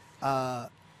State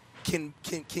can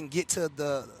get to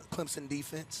the Clemson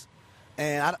defense.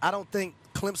 And I don't think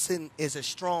Clemson is as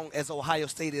strong as Ohio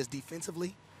State is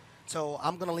defensively. So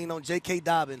I'm going to lean on J.K.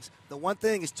 Dobbins. The one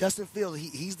thing is Justin Fields,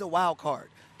 he's the wild card.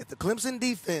 If the Clemson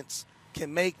defense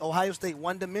can make Ohio State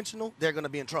one-dimensional, they're going to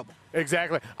be in trouble.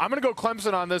 Exactly. I'm going to go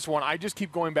Clemson on this one. I just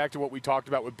keep going back to what we talked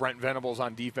about with Brent Venables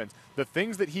on defense. The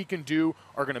things that he can do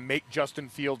are going to make Justin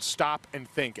Fields stop and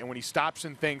think. And when he stops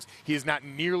and thinks, he is not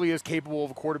nearly as capable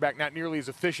of a quarterback, not nearly as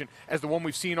efficient as the one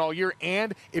we've seen all year.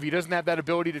 And if he doesn't have that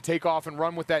ability to take off and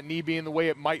run with that knee being the way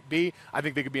it might be, I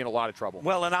think they could be in a lot of trouble.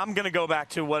 Well, and I'm going to go back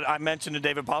to what I mentioned to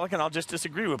David Pollack, and I'll just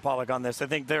disagree with Pollack on this. I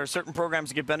think there are certain programs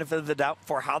that get benefit of the doubt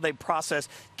for how they process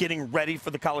getting ready for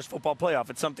the college football playoff.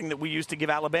 It's something that we used to give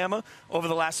Alabama over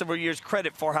the last several years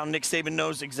credit for, how Nick Saban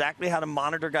knows exactly how to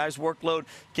monitor guys' workload,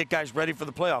 get guys ready for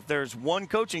the playoff. There's one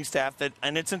coaching staff that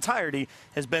in its entirety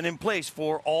has been in place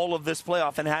for all of this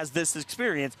playoff and has this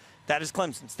experience. That is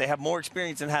Clemson's. They have more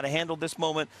experience in how to handle this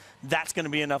moment. That's going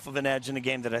to be enough of an edge in a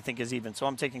game that I think is even. So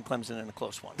I'm taking Clemson in a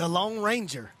close one. The Lone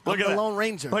Ranger. Look at that. Lone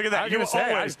Ranger. Look at that. I was going to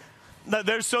say, always.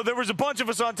 So there was a bunch of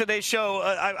us on today's show.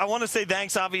 I want to say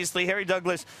thanks, obviously, Harry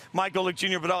Douglas, Mike Golic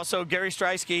Jr., but also Gary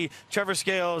Streisky, Trevor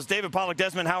Scales, David Pollack,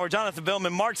 Desmond Howard, Jonathan Vilma,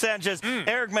 Mark Sanchez,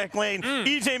 Eric McLean,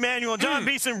 E.J. Manuel, John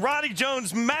Beeson, Roddy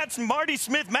Jones, Marty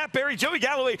Smith, Matt Barrie, Joey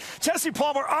Galloway, Jesse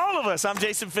Palmer, all of us. I'm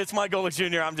Jason Fitz, Mike Golic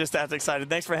Jr. I'm just as excited.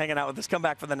 Thanks for hanging out with us. Come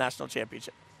back for the national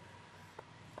championship.